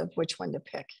reference of which one to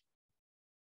pick.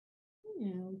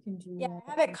 Yeah, we can do that.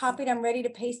 I have it copied. I'm ready to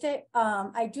paste it.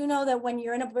 I do know that when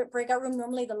you're in a breakout room,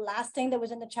 normally the last thing that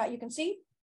was in the chat you can see.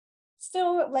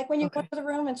 Still, like when you go to the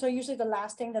room, and so usually the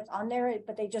last thing that's on there,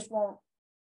 but they just won't,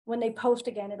 when they post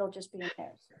again, it'll just be in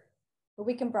there. But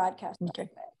we can broadcast. Okay.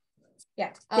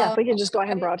 Yeah. Yeah, if we can just go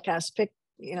ahead and broadcast, pick,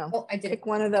 I did pick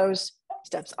one of those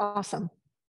steps. Awesome.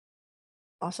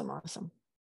 Awesome.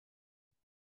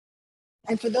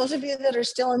 And for those of you that are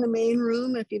still in the main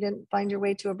room, if you didn't find your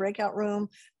way to a breakout room,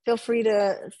 feel free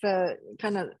to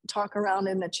kind of talk around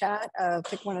in the chat,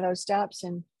 pick one of those steps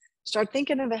and start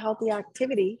thinking of a healthy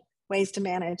activity, ways to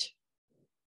manage.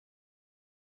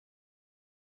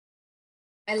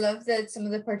 I love that some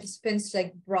of the participants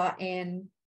brought in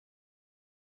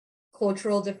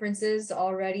cultural differences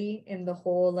already in the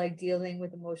whole dealing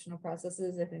with emotional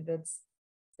processes. I think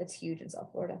that's huge in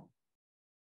South Florida.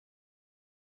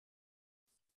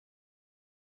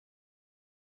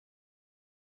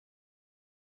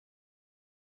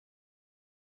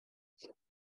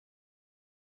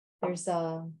 There's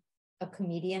a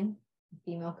comedian,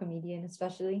 female comedian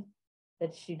especially,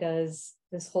 that she does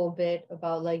this whole bit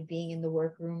about being in the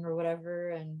workroom or whatever,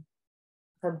 and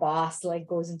her boss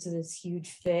goes into this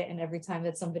huge fit, and every time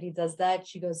that somebody does that,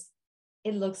 she goes,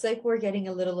 "It looks like we're getting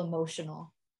a little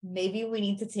emotional. Maybe we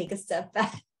need to take a step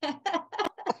back."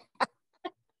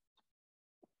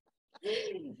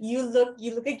 You look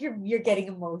like you're getting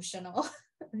emotional.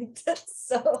 That's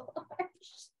so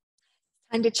harsh.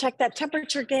 Time to check that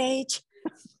temperature gauge.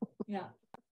 Yeah.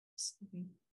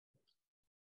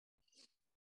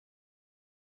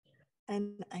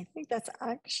 And I think that's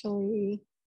actually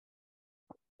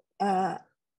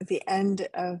the end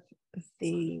of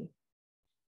the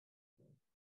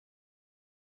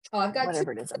I've got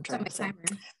whatever it is I'm trying to say. Timer.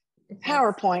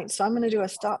 PowerPoint. So I'm going to do a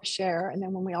stop share, and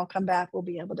then when we all come back, we'll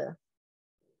be able to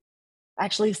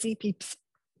actually see peeps.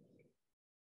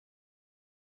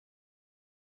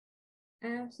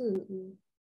 Absolutely.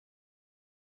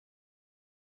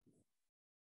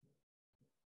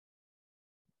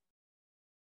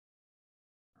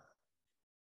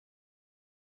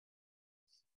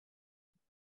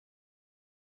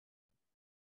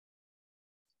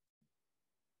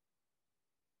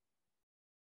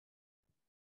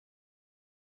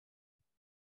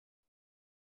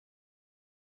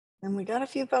 And we got a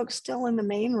few folks still in the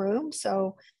main room,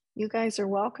 so you guys are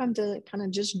welcome to kind of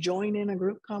just join in a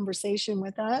group conversation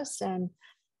with us and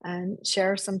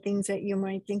share some things that you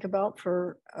might think about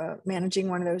for managing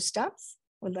one of those steps.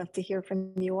 Would love to hear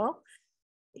from you all,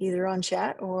 either on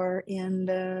chat or in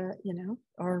the,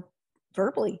 or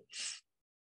verbally.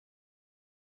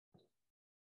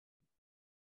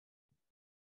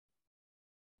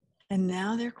 And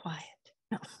now they're quiet.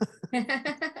 No.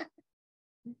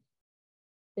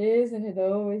 Isn't it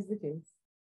always the case?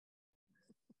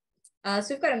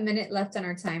 So we've got a minute left on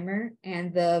our timer,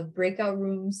 and the breakout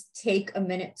rooms take a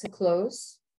minute to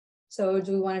close. So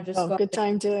do we want to just go good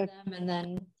time to them and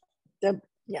then?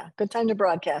 Yeah, good time to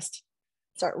broadcast.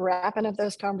 Start wrapping up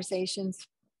those conversations.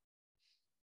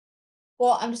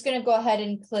 Well, I'm just going to go ahead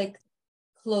and click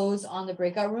close on the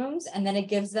breakout rooms, and then it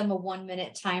gives them a 1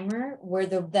 minute timer where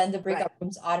then the breakout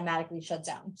rooms automatically shut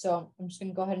down. So I'm just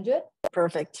going to go ahead and do it.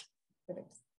 Perfect.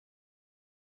 Perfect.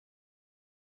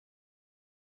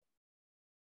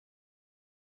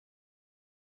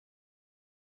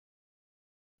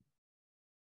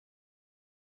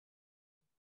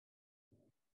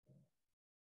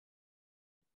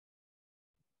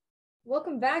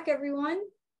 Welcome back, everyone.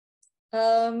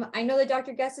 I know that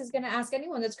Dr. Guest is going to ask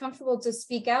anyone that's comfortable to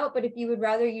speak out, but if you would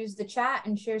rather use the chat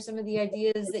and share some of the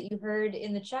ideas that you heard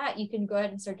in the chat, you can go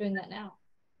ahead and start doing that now.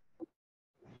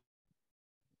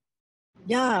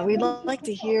 Yeah, we'd like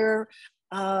to hear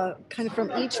kind of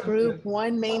from each group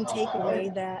one main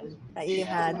takeaway that you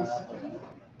had.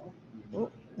 Oh,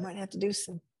 might have to do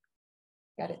some.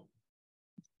 Got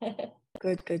it.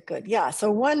 Good. Yeah,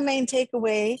 so one main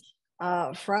takeaway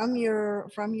from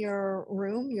your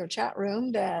room, your chat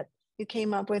room, that you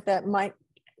came up with that might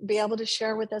be able to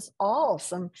share with us all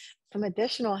some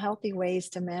additional healthy ways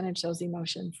to manage those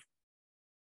emotions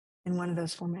in one of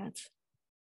those formats.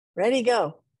 Ready,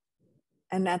 go.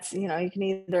 And that's, you can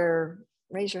either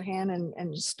raise your hand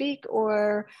and speak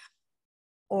or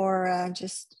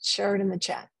just share it in the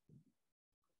chat.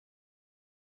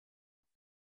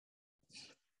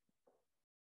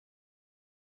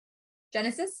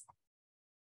 Genesis?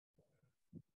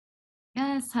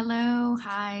 Yes, hello,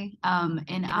 hi.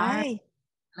 Hi.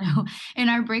 In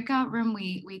our breakout room,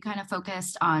 we kind of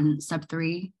focused on step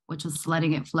 3, which was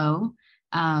letting it flow.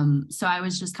 So I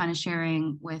was just kind of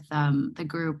sharing with the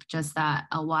group just that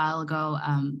a while ago,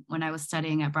 when I was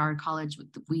studying at Broward College,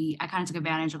 I kind of took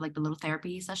advantage of like the little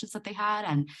therapy sessions that they had.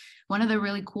 And one of the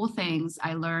really cool things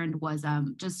I learned was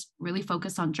just really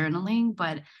focus on journaling,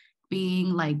 but being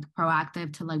like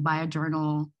proactive to like buy a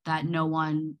journal that no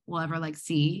one will ever like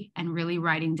see, and really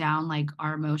writing down like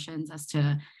our emotions as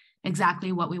to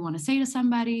exactly what we want to say to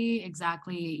somebody,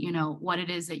 exactly, what it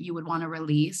is that you would want to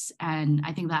release. And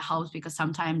I think that helps because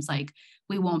sometimes like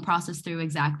we won't process through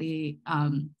exactly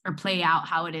or play out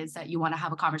how it is that you want to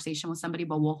have a conversation with somebody,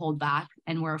 but we'll hold back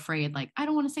and we're afraid like, I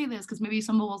don't want to say this because maybe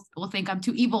someone will think I'm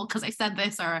too evil because I said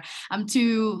this, or I'm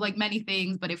too like many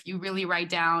things. But if you really write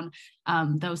down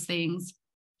those things,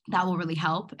 that will really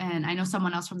help. And I know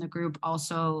someone else from the group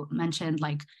also mentioned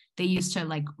like they used to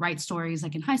like write stories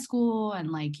like in high school and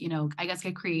like, I guess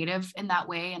get creative in that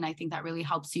way. And I think that really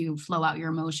helps you flow out your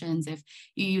emotions if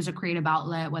you use a creative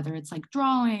outlet, whether it's like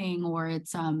drawing or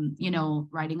it's,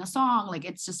 writing a song, like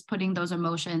it's just putting those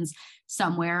emotions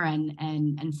somewhere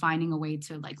and finding a way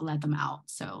to like let them out.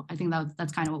 So I think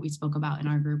that's kind of what we spoke about in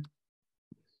our group.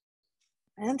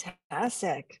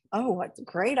 Fantastic. Oh, what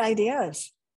great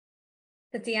ideas.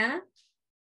 Tatiana?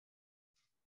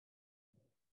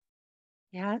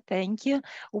 Yeah, thank you.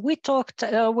 We talked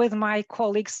with my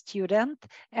colleague student,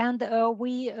 and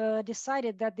we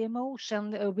decided that the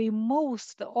emotion we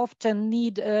most often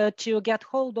need to get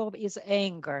hold of is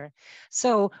anger.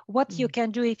 So what you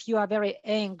can do if you are very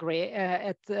angry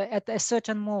at a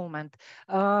certain moment.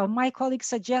 My colleague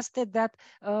suggested that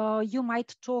you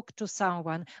might talk to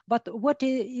someone, but what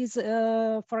is,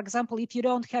 for example, if you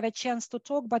don't have a chance to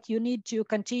talk, but you need to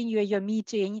continue your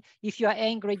meeting, if you are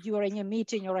angry during a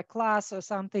meeting or a class or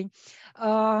something.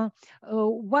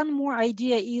 One more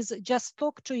idea is just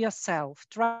talk to yourself,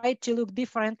 try to look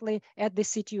differently at the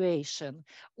situation.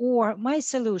 Or my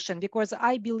solution, because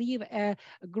I believe a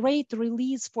great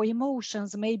release for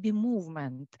emotions may be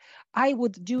movement. I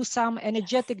would do some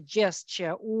energetic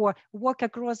gesture or walk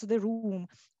across the room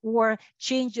or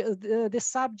change the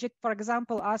subject, for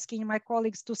example, asking my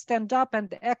colleagues to stand up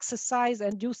and exercise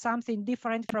and do something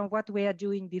different from what we are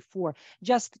doing before.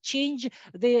 Just change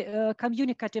the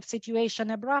communicative situation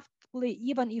abruptly,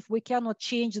 even if we cannot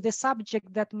change the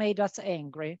subject that made us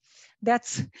angry.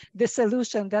 That's the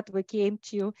solution that we came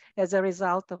to as a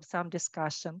result of some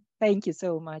discussion. Thank you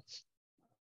so much.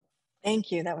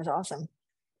 Thank you. That was awesome.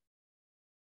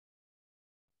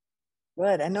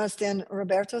 Good. I noticed then,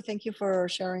 Roberto, thank you for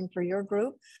sharing for your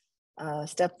group.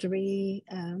 Step 3,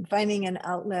 finding an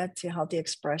outlet to healthy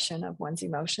expression of one's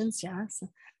emotions. Yes.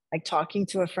 Like talking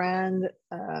to a friend,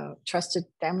 trusted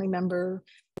family member,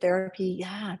 therapy.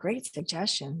 Yeah, great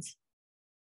suggestions.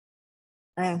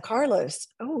 And Carlos,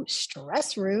 oh,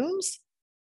 stress rooms.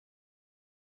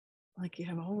 Like you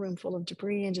have a whole room full of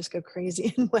debris and just go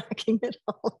crazy and whacking it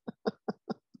all.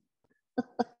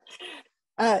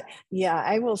 Yeah,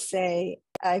 I will say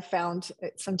I found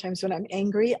sometimes when I'm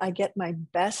angry, I get my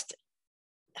best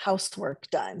housework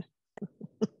done.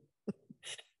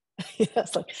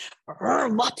 It's like,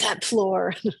 mop that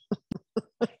floor,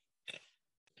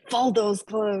 fold those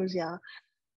clothes. Yeah.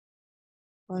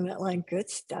 On that line, good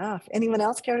stuff. Anyone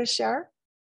else care to share?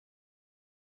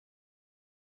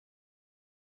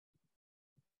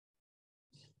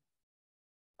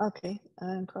 Okay,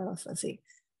 Carlos, let's see.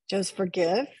 Just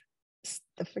forgive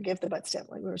the but step.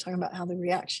 Like we were talking about how the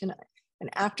reaction and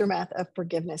aftermath of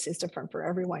forgiveness is different for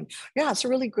everyone. Yeah, it's a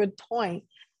really good point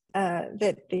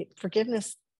that the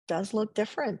forgiveness does look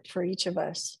different for each of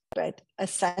us. But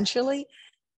essentially,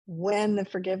 when the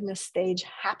forgiveness stage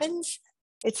happens,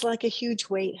 it's like a huge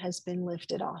weight has been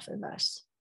lifted off of us.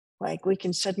 Like we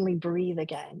can suddenly breathe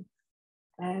again.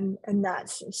 And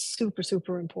that's super,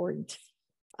 super important.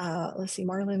 Let's see,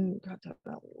 Marlon talked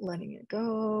about letting it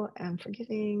go and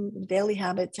forgiving, daily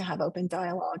habit to have open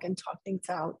dialogue and talk things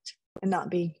out and not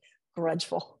be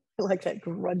grudgeful. I like that,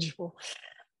 grudgeful.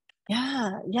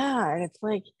 Yeah. And it's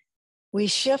like we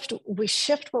shift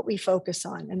what we focus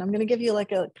on. And I'm going to give you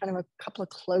like a kind of a couple of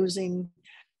closing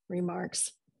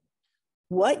remarks.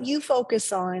 What you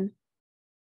focus on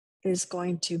is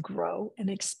going to grow and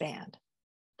expand,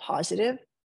 positive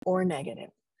or negative.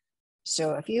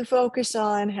 So if you focus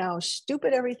on how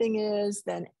stupid everything is,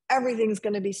 then everything's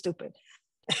going to be stupid.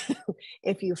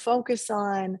 If you focus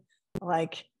on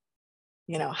like,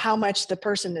 how much the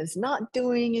person is not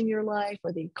doing in your life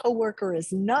or the coworker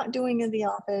is not doing in the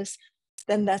office,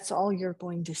 then that's all you're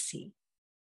going to see.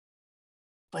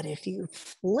 But if you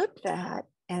flip that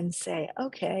and say,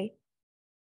 okay,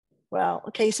 well,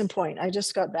 case in point, I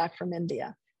just got back from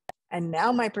India. And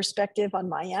now my perspective on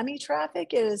Miami traffic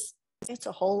is it's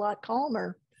a whole lot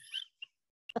calmer.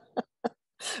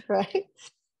 Right?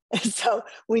 And so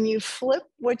when you flip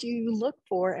what you look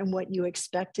for and what you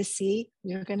expect to see,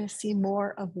 you're going to see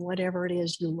more of whatever it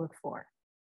is you look for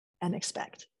and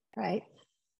expect, right?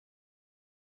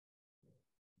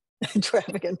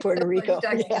 Traffic in Puerto Rico.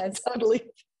 Yeah, totally.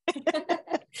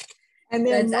 And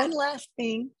then one last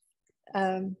thing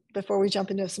before we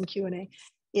jump into some Q&A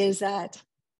is that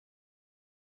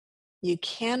you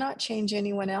cannot change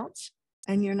anyone else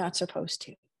and you're not supposed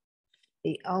to.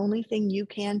 The only thing you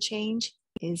can change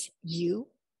is you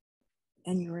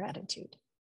and your attitude.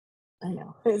 I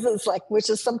know, it's like, which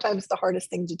is sometimes the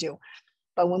hardest thing to do.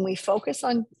 But when we focus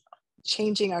on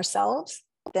changing ourselves,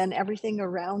 then everything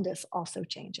around us also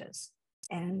changes.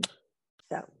 And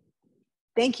so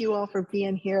thank you all for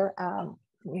being here.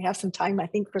 We have some time, I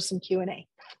think, for some Q&A.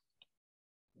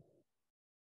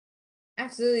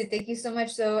 Absolutely. Thank you so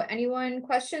much. So anyone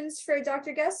questions for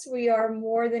Dr. Guest? We are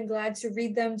more than glad to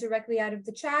read them directly out of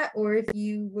the chat, or if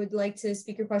you would like to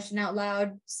speak your question out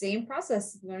loud, same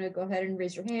process. If you want to go ahead and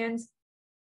raise your hand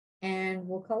and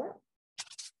we'll call out.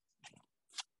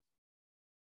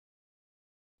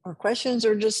 Or questions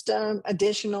or just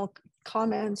additional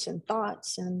comments and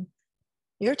thoughts and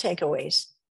your takeaways.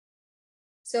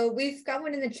 So we've got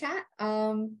one in the chat.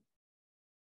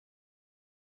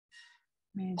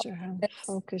 Major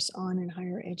focus on in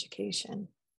higher education.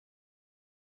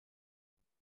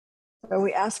 Are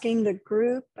we asking the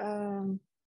group? Okay,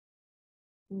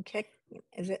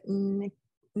 is it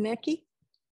Neki?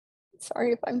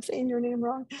 Sorry if I'm saying your name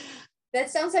wrong. That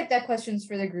sounds like that question's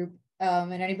for the group.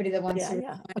 And anybody that wants to okay.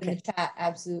 in the chat,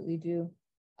 absolutely do.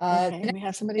 Okay, we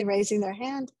have somebody raising their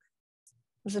hand.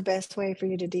 What's the best way for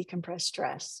you to decompress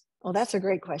stress? Well, that's a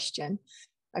great question.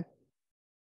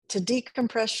 To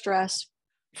decompress stress,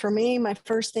 for me, my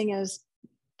first thing is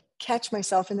catch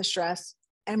myself in the stress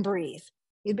and breathe.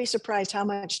 You'd be surprised how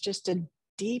much just a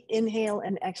deep inhale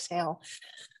and exhale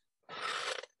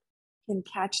can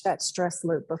catch that stress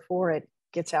loop before it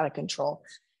gets out of control.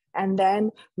 And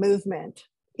then movement,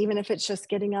 even if it's just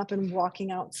getting up and walking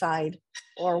outside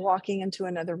or walking into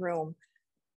another room,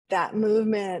 that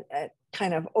movement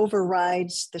kind of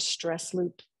overrides the stress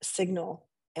loop signal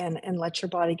and let your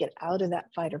body get out of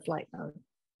that fight or flight mode.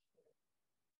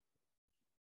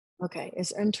 Okay,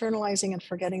 is internalizing and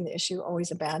forgetting the issue always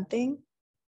a bad thing?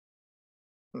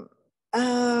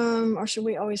 Or should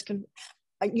we always,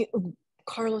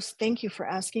 Carlos, thank you for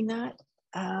asking that.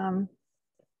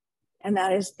 And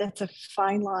that's a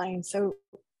fine line. So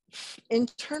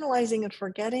internalizing and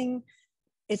forgetting,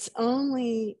 it's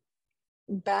only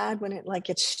bad when it like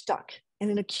gets stuck and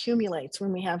it accumulates,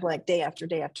 when we have like day after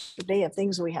day after day of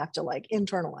things we have to like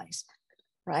internalize,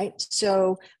 right?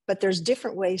 So, but there's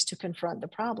different ways to confront the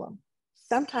problem.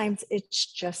 Sometimes it's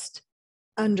just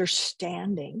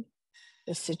understanding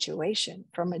the situation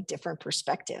from a different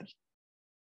perspective,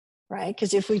 right?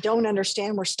 Because if we don't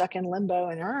understand, we're stuck in limbo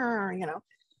and, you know,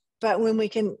 but when we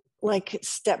can like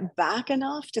step back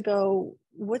enough to go,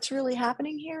 what's really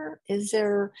happening here?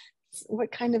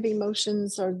 What kind of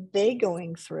emotions are they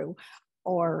going through,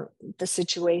 or the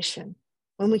situation?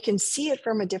 When we can see it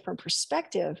from a different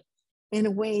perspective, in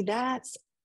a way, that's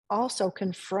also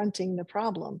confronting the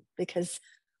problem, because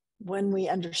when we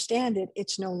understand it,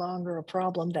 it's no longer a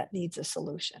problem that needs a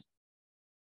solution.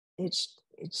 It's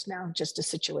now just a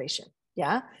situation.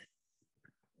 Yeah.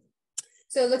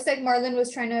 So it looks like Marlon was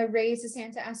trying to raise his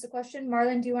hand to ask a question.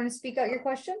 Marlon, do you want to speak out your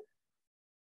question?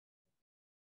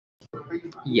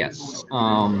 Yes.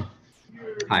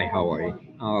 Hi, how are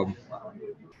you?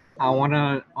 I want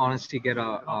to honestly get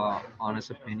a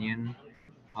honest opinion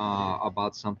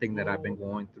about something that I've been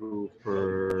going through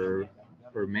for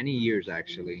many years,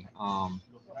 actually. I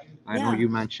know Yeah. you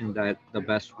mentioned that the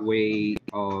best way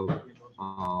of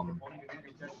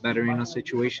bettering a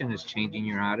situation is changing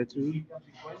your attitude.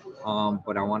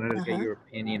 But I wanted to get your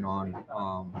opinion on,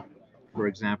 for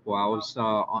example, I was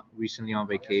recently on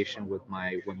vacation with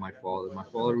my father. My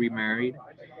father remarried,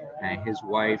 and his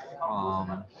wife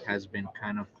has been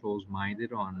kind of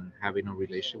close-minded on having a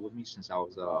relationship with me since I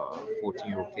was a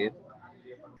 14-year-old kid.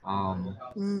 Um,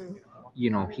 you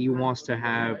know, he wants to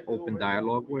have open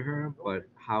dialogue with her, but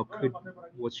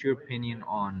what's your opinion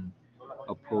on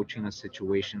approaching a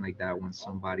situation like that when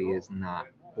somebody is not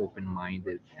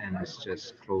open-minded and is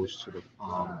just close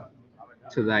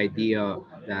to the idea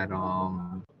that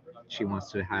she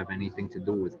wants to have anything to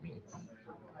do with me?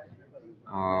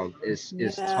 Is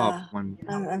tough Yeah. when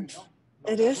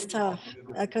It is tough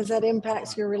because that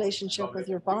impacts your relationship with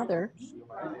your father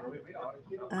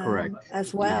correct.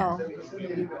 as Yeah. well.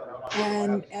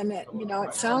 And it, you know,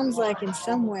 it sounds like in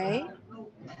some way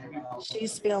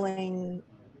she's feeling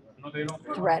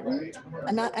threatened.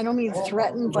 I don't mean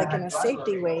threatened like in a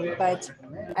safety way, but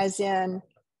as in,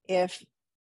 if,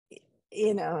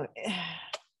 you know,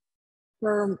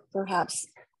 her perhaps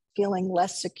feeling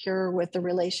less secure with the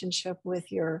relationship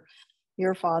with your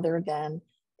father, than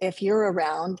if you're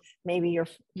around, maybe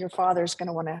your father's going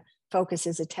to want to focus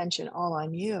his attention all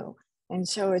on you. And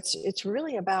so it's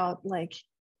really about like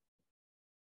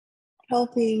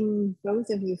helping both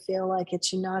of you feel like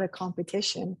it's not a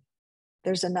competition.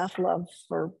 There's enough love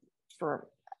for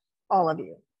all of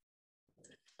you.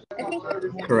 I think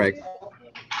Correct.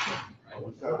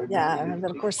 Yeah, and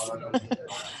then of course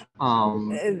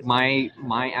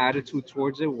My attitude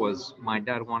towards it was my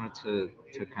dad wanted to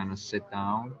kind of sit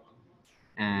down,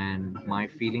 and my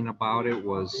feeling about it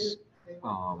was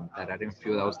that I didn't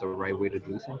feel that was the right way to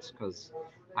do things, because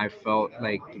I felt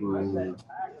like through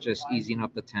just easing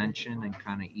up the tension and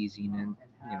kind of easing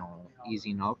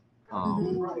up,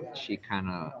 she kind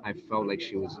of, I felt like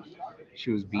she was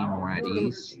being more at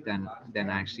ease than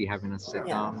actually having to sit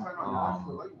Yeah. down,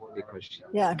 because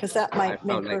Yeah, because that I might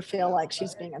felt make her like, feel like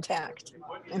she's being attacked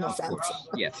in a of sense. course,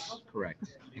 yes, correct,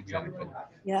 exactly.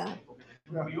 Yeah.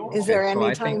 Is Okay, there so any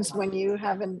I think times when you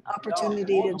have an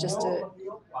opportunity to just to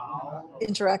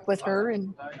interact with her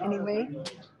in any way?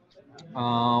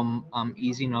 I'm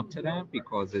easing up to that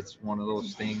because it's one of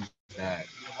those things that,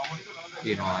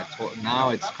 you know, now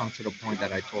it's come to the point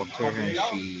that I talk to her and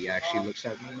she actually looks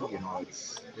at me. You know,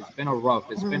 it's been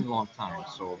it's been a long time,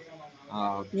 so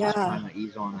just Yeah, trying to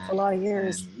ease on it's that, a lot of and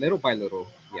years. little by little,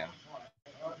 yeah.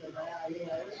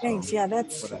 So, Thanks. Yeah, but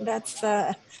that's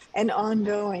an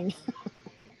ongoing.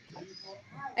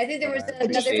 I think there was I I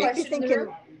just another keep you appreciate question in the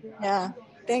room. thinking. Yeah.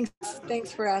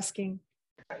 Thanks for asking.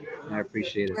 I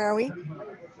appreciate it. Where are we?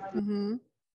 Mm-hmm.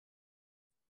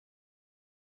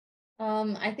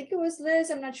 I think it was Liz.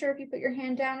 I'm not sure if you put your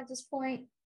hand down at this point.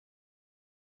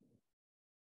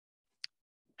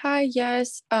 Hi,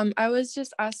 yes. I was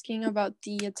just asking about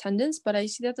the attendance, but I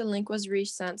see that the link was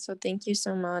resent, so thank you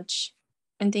so much.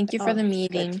 And thank you for the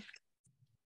meeting.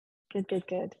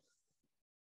 Good.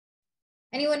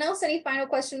 Anyone else? Any final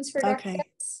questions for Dr. Okay.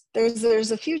 Katz?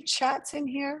 There's a few chats in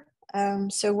here.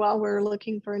 So while we're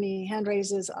looking for any hand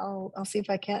raises, I'll see if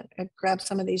I can't grab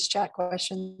some of these chat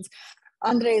questions.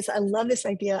 Andres, I love this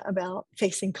idea about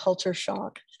facing culture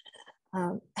shock.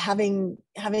 Having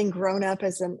grown up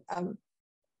as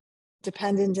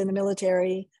dependent in the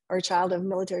military or a child of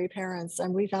military parents,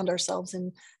 and we found ourselves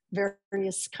in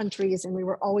various countries, and we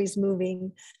were always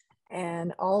moving,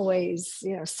 and always,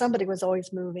 you know, somebody was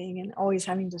always moving and always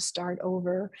having to start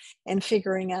over and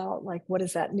figuring out, like, what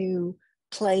is that new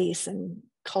place and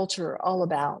culture all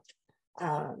about.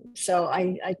 So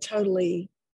I totally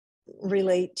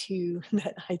relate to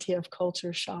that idea of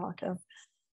culture shock, of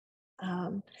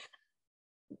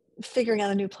figuring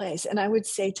out a new place. And I would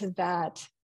say to that,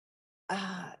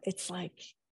 it's like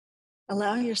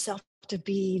allowing yourself to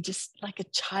be just like a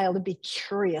child, to be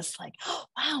curious, like, oh,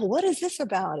 wow, what is this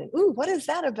about? And ooh, what is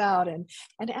that about? And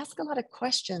ask a lot of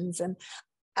questions. And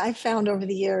I found over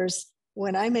the years,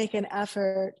 when I make an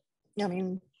effort, I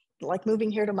mean, like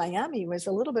moving here to Miami was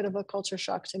a little bit of a culture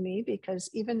shock to me, because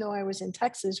even though I was in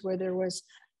Texas where there was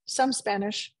some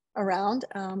Spanish around,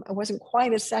 I wasn't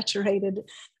quite as saturated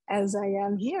as I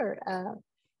am here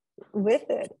with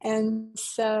it. And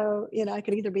so, you know, I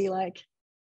could either be like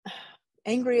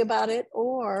angry about it,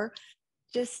 or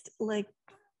just like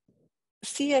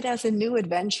see it as a new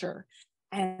adventure.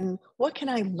 And what can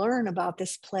I learn about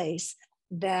this place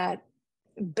that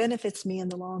benefits me in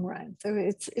the long run? So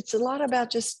it's a lot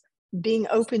about just being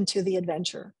open to the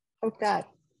adventure. Hope that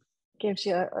gives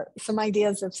you some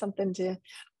ideas of something to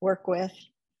work with.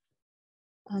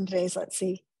 Andres, let's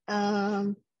see.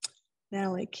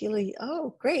 Natalie Keeley,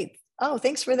 oh, great. Oh,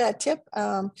 thanks for that tip.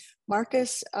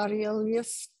 Marcus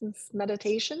Aurelius'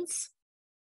 Meditations.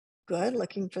 Good,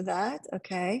 looking for that.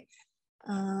 Okay.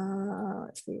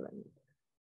 Let's see. I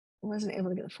wasn't able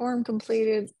to get the form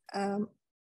completed.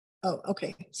 Oh,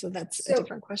 okay. So that's a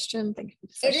different question. Thank you for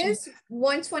the session. It is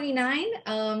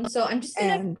 1:29. So I'm just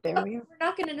gonna, and there we are. We're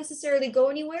not gonna necessarily go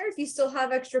anywhere. If you still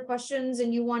have extra questions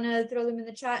and you want to throw them in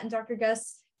the chat, and Dr.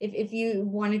 Gus, if you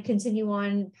want to continue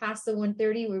on past the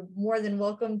 1:30, we're more than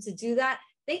welcome to do that.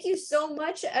 Thank you so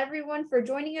much, everyone, for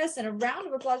joining us, and a round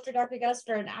of applause for Dr. Gus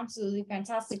for an absolutely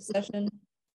fantastic session.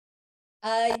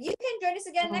 You can join us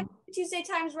again next Tuesday.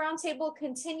 Times Roundtable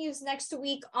continues next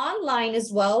week online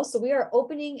as well. So we are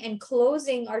opening and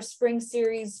closing our spring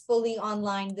series fully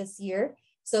online this year.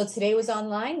 So today was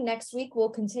online. Next week we'll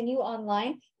continue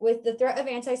online with the threat of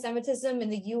anti-Semitism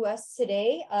in the U.S.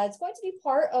 today. It's going to be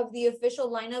part of the official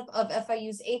lineup of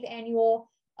FIU's 8th annual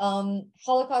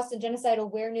Holocaust and Genocide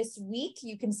Awareness Week.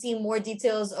 You can see more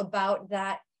details about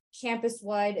that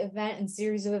campus-wide event and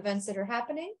series of events that are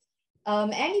happening.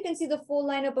 And you can see the full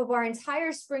lineup of our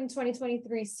entire spring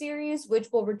 2023 series,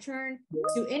 which will return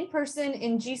to in-person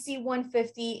in GC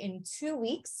 150 in 2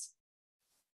 weeks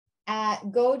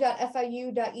at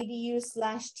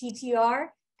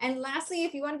go.fiu.edu/TTR. And lastly,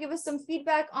 if you want to give us some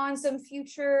feedback on some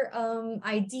future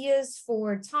ideas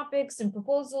for topics and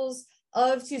proposals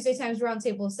of Tuesday Times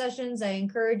Roundtable sessions, I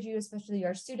encourage you, especially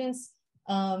our students,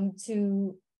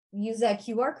 to use that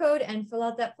QR code and fill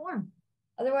out that form.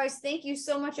 Otherwise, thank you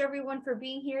so much, everyone, for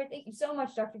being here. Thank you so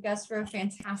much, Dr. Gus, for a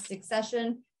fantastic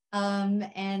session.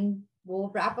 And we'll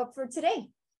wrap up for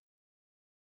today.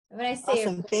 Have a nice day.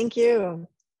 Awesome. Thank you.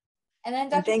 And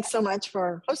then, and thanks so much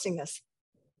for hosting this.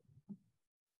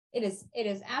 It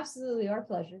is absolutely our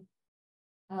pleasure.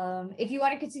 If you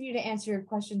want to continue to answer your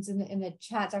questions in the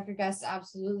chat, Dr. Gus,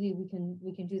 absolutely, we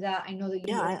can do that. I know that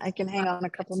you. Yeah, I can hang on a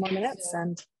couple more minutes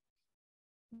and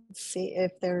see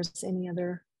if there's any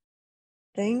other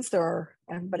things, or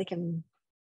everybody can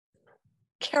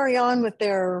carry on with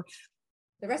the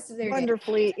rest of their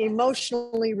wonderfully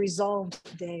emotionally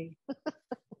resolved day.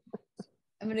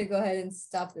 I'm going to go ahead and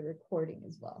stop the recording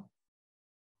as well.